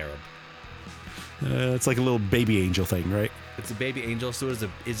is a cherub? it's like a little baby angel thing, right? It's a baby angel. So is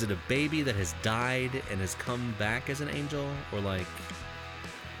it a baby that has died and has come back as an angel, or like?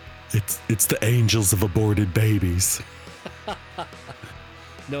 It's the angels of aborted babies.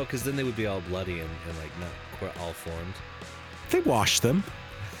 No, because then they would be all bloody and like not quite all formed. They wash them.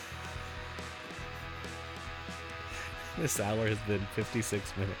 This hour has been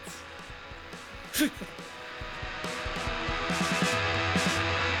 56 minutes.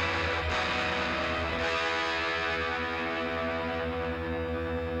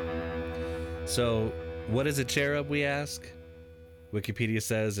 So, what is a cherub, we ask? Wikipedia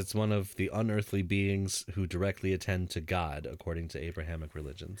says it's one of the unearthly beings who directly attend to God, according to Abrahamic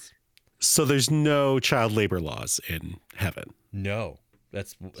religions. So there's no child labor laws in heaven. No,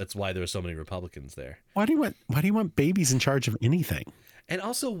 that's why there are so many Republicans there. Why do you want babies in charge of anything? And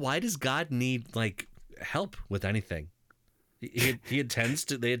also, why does God need like help with anything? He attends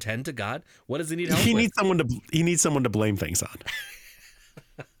to. They attend to God. What does he need help with? He needs someone to blame things on.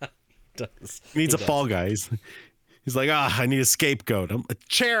 He needs a fall guy. He's like, I need a scapegoat.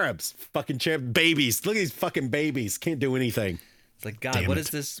 Cherubs, fucking cherub babies. Look at these fucking babies. Can't do anything. It's like, God, Damn what it. is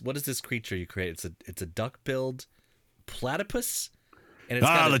this? What is this creature you create? It's a duck-billed platypus, and it's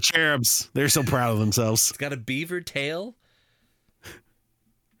The cherubs. They're so proud of themselves. it's got a beaver tail.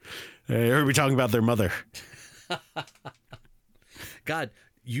 Hey, I heard me talking about their mother. God,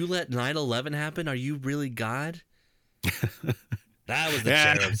 you let 9/11 happen? Are you really God? That was the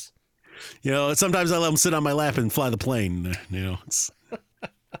Yeah. cherubs. Sometimes I let them sit on my lap and fly the plane. Yeah.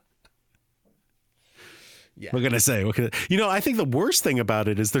 What can I say? I think the worst thing about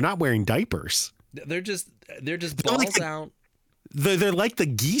it is they're not wearing diapers. They're just They're balls like out, They're like the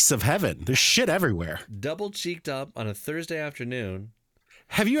geese of heaven. There's shit everywhere. double cheeked up on a Thursday afternoon.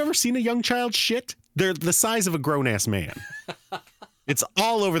 Have you ever seen a young child shit? They're the size of a grown-ass man. It's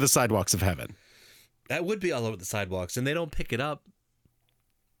all over the sidewalks of heaven. That would be all over the sidewalks, and they don't pick it up.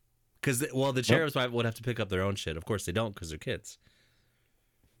 Because, the cherubs would have to pick up their own shit. Of course they don't, because they're kids.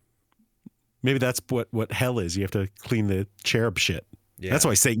 Maybe that's what hell is. You have to clean the cherub shit. Yeah. That's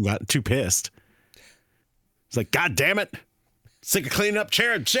why Satan got too pissed. He's like, God damn it. Sick of cleaning up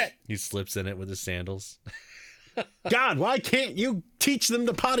cherub shit. He slips in it with his sandals. God, why can't you teach them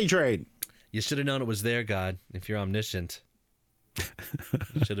the potty trade? You should have known it was there, God, if you're omniscient.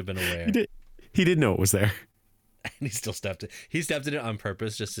 You should have been aware. He did know it was there. And he still stepped it. He stepped in it on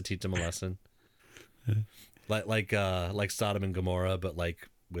purpose just to teach him a lesson. Like Sodom and Gomorrah, but like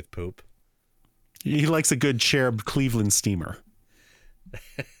with poop. He likes a good cherub Cleveland steamer.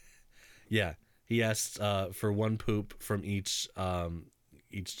 Yeah. He asked for one poop from each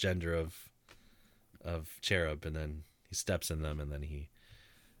gender of cherub, and then he steps in them, and then he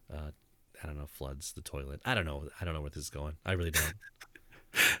floods the toilet. I don't know where this is going. I really don't.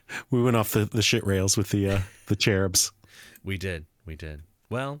 We went off the shit rails with the cherubs. We did.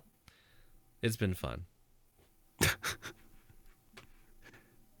 Well, it's been fun.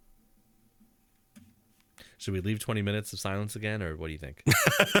 Should we leave 20 minutes of silence again, or what do you think?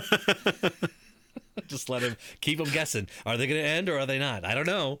 Just keep them guessing. Are they going to end or are they not? I don't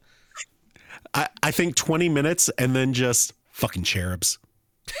know. I think 20 minutes and then just fucking cherubs.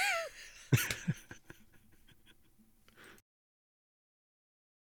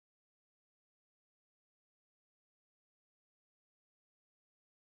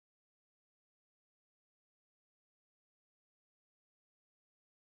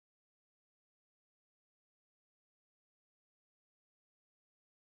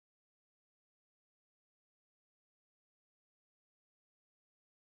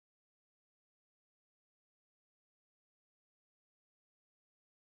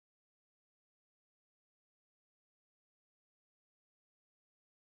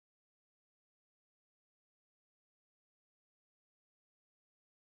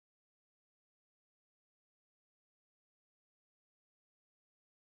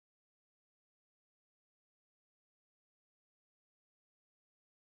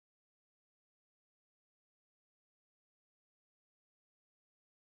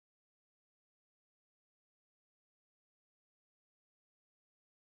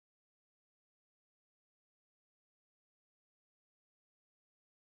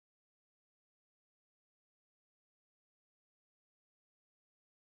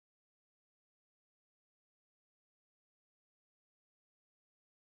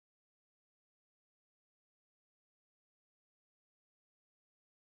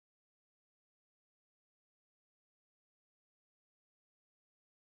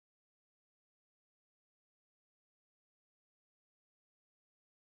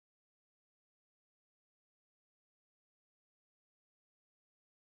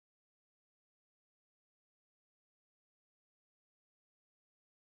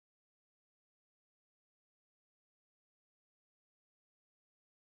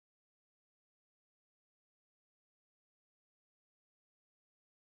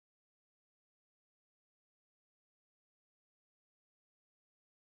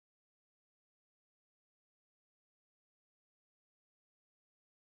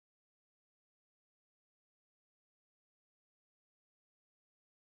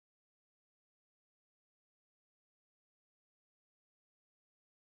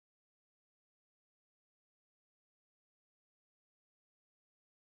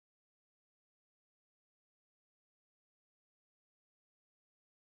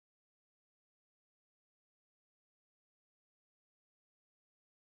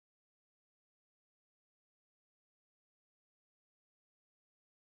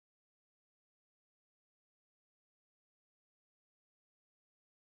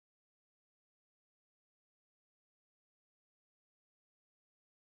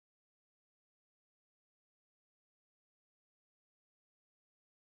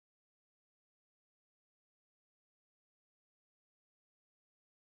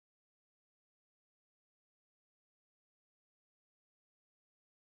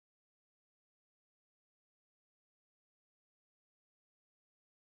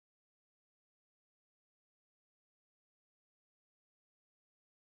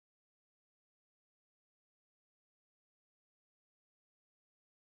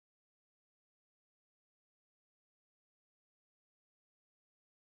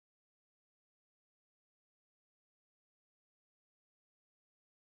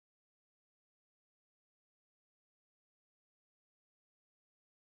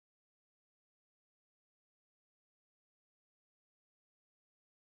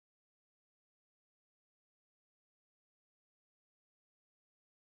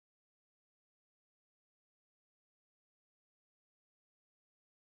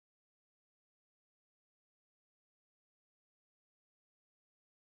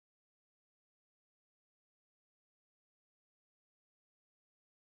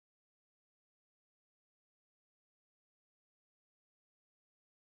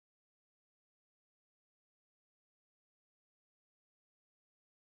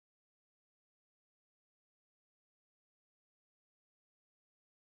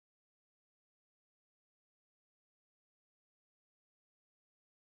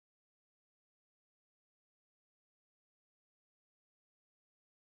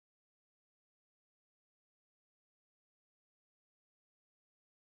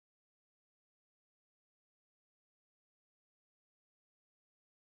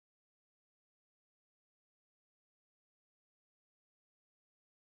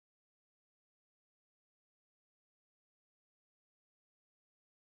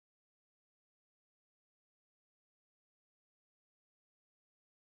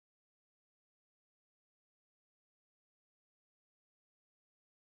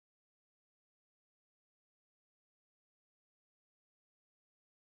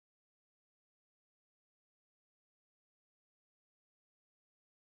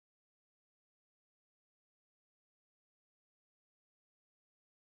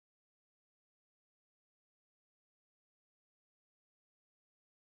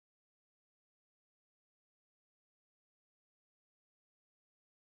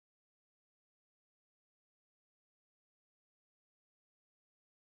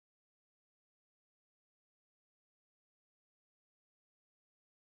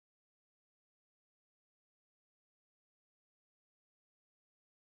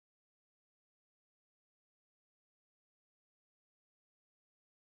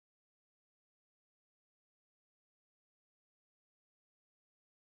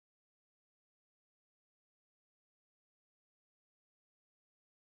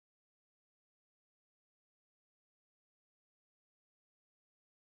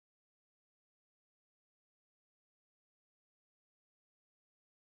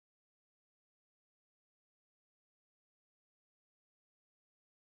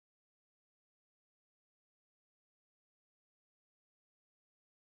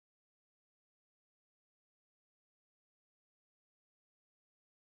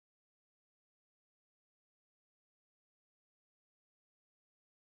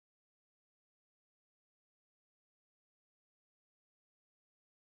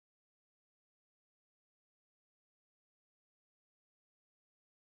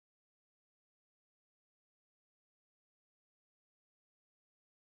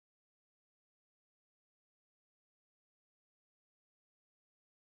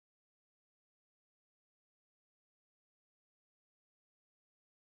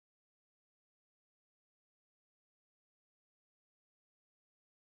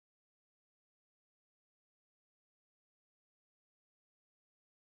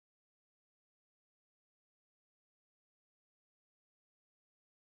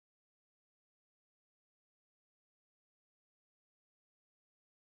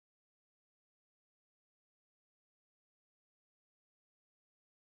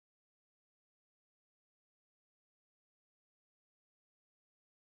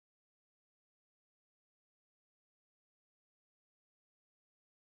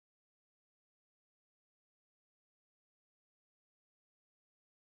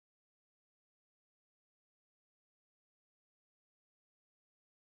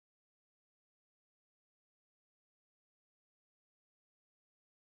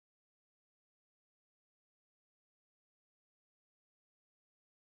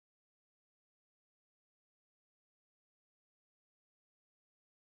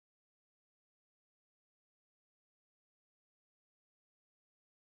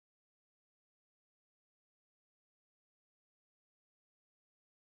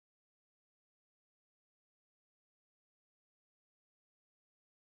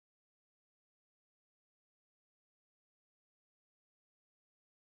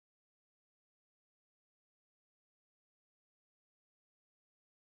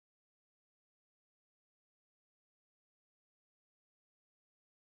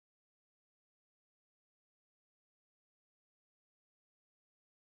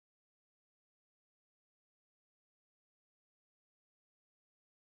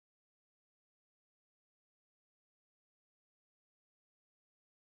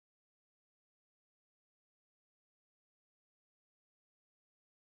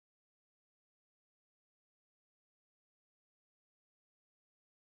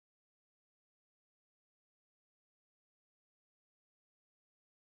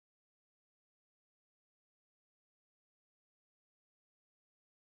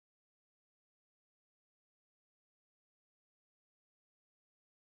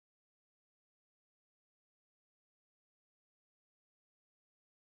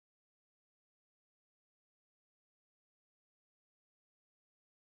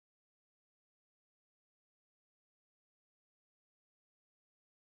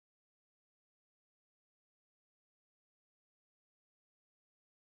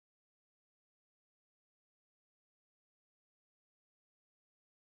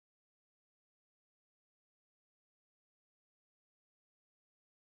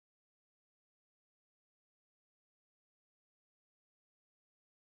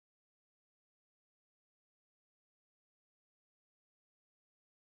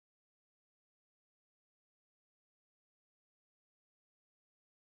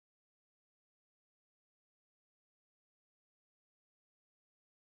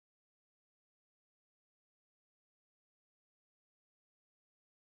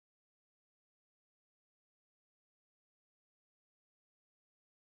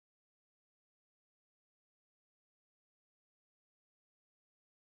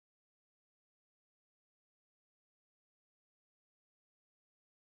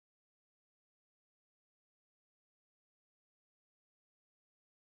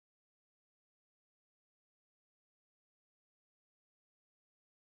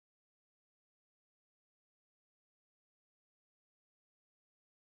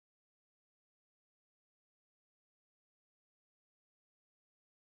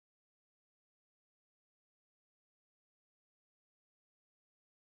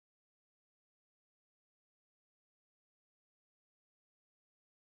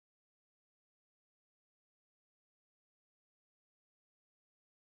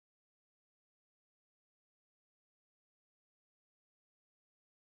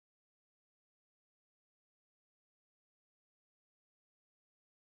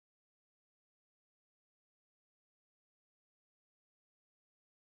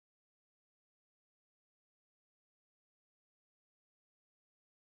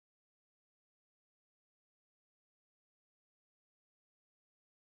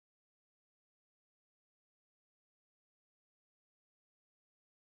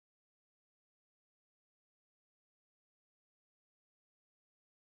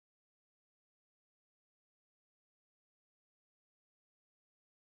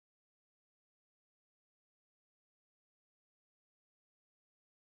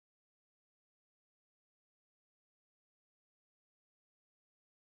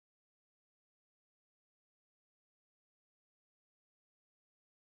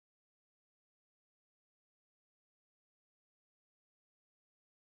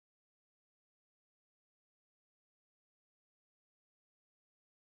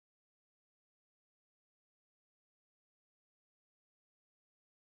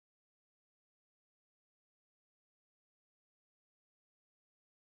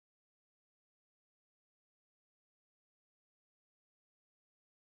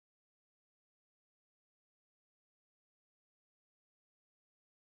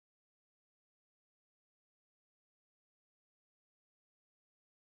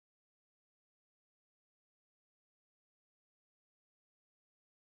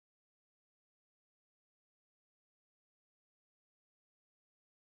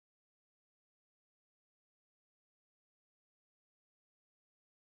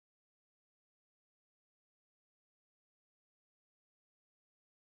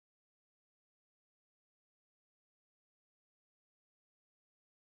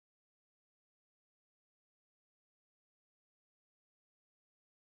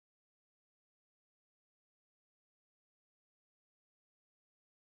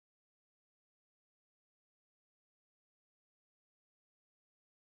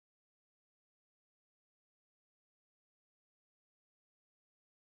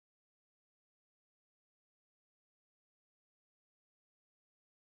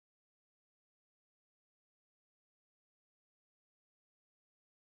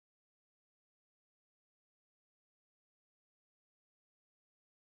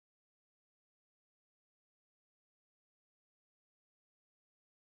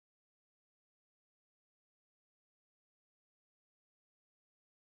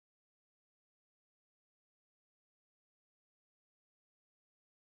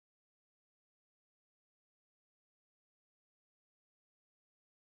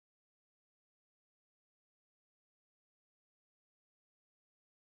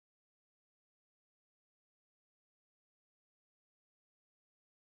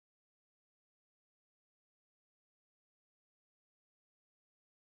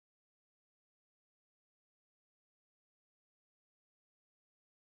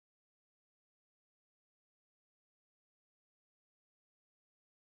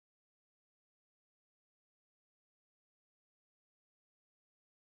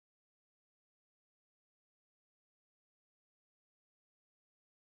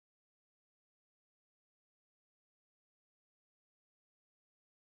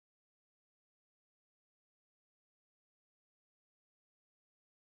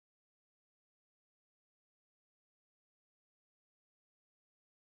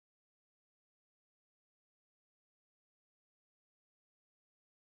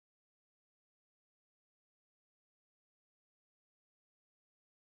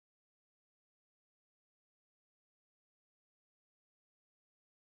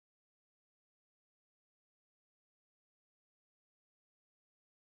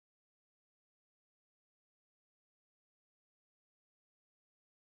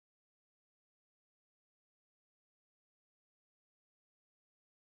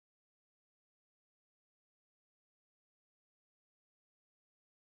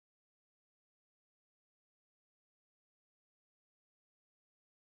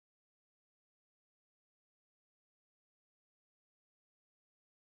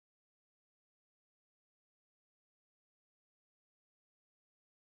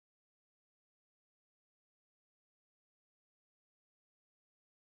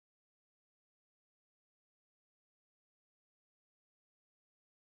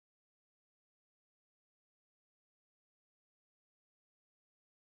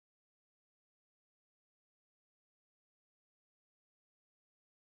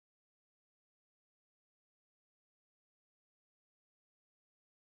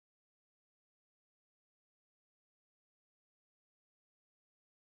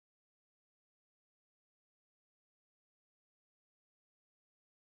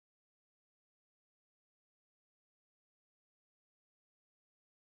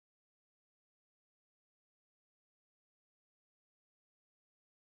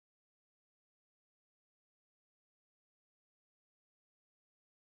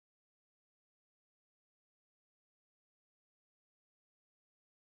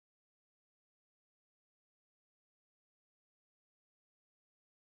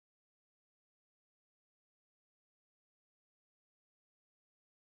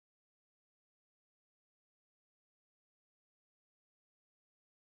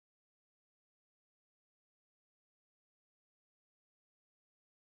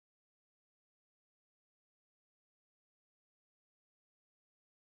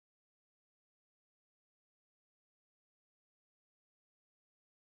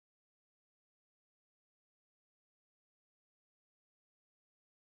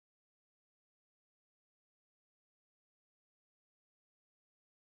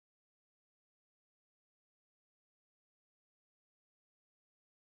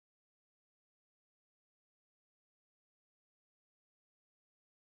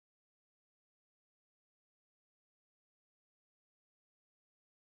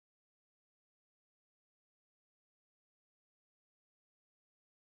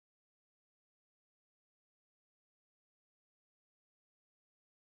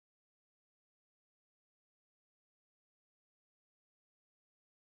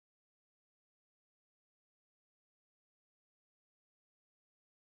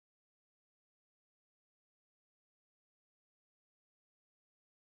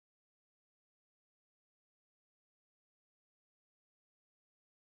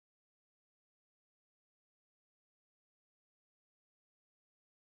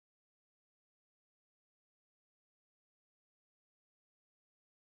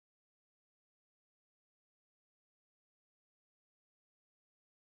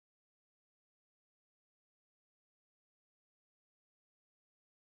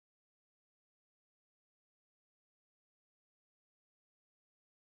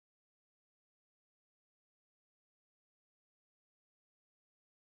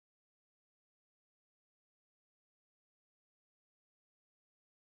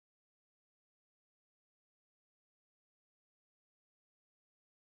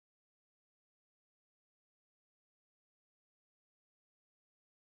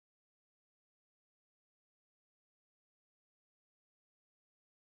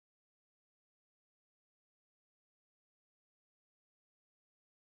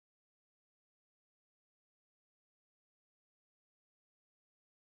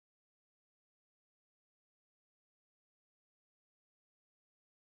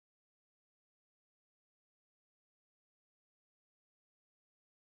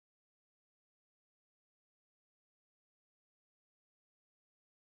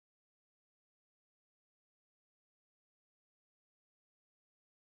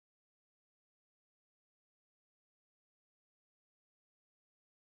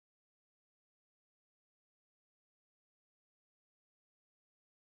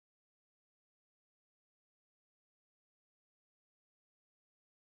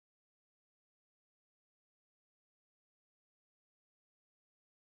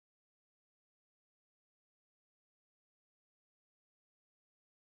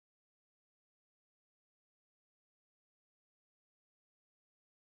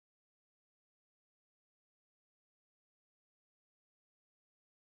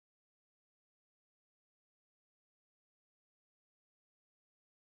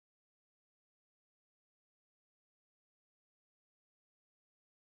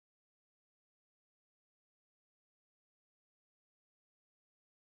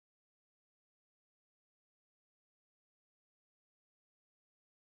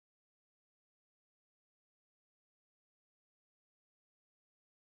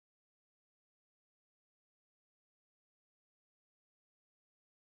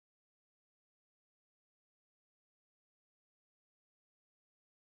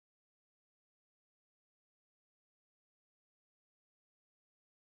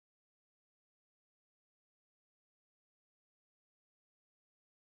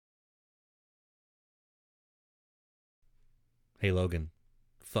 Hey, Logan.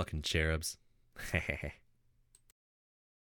 Fucking cherubs.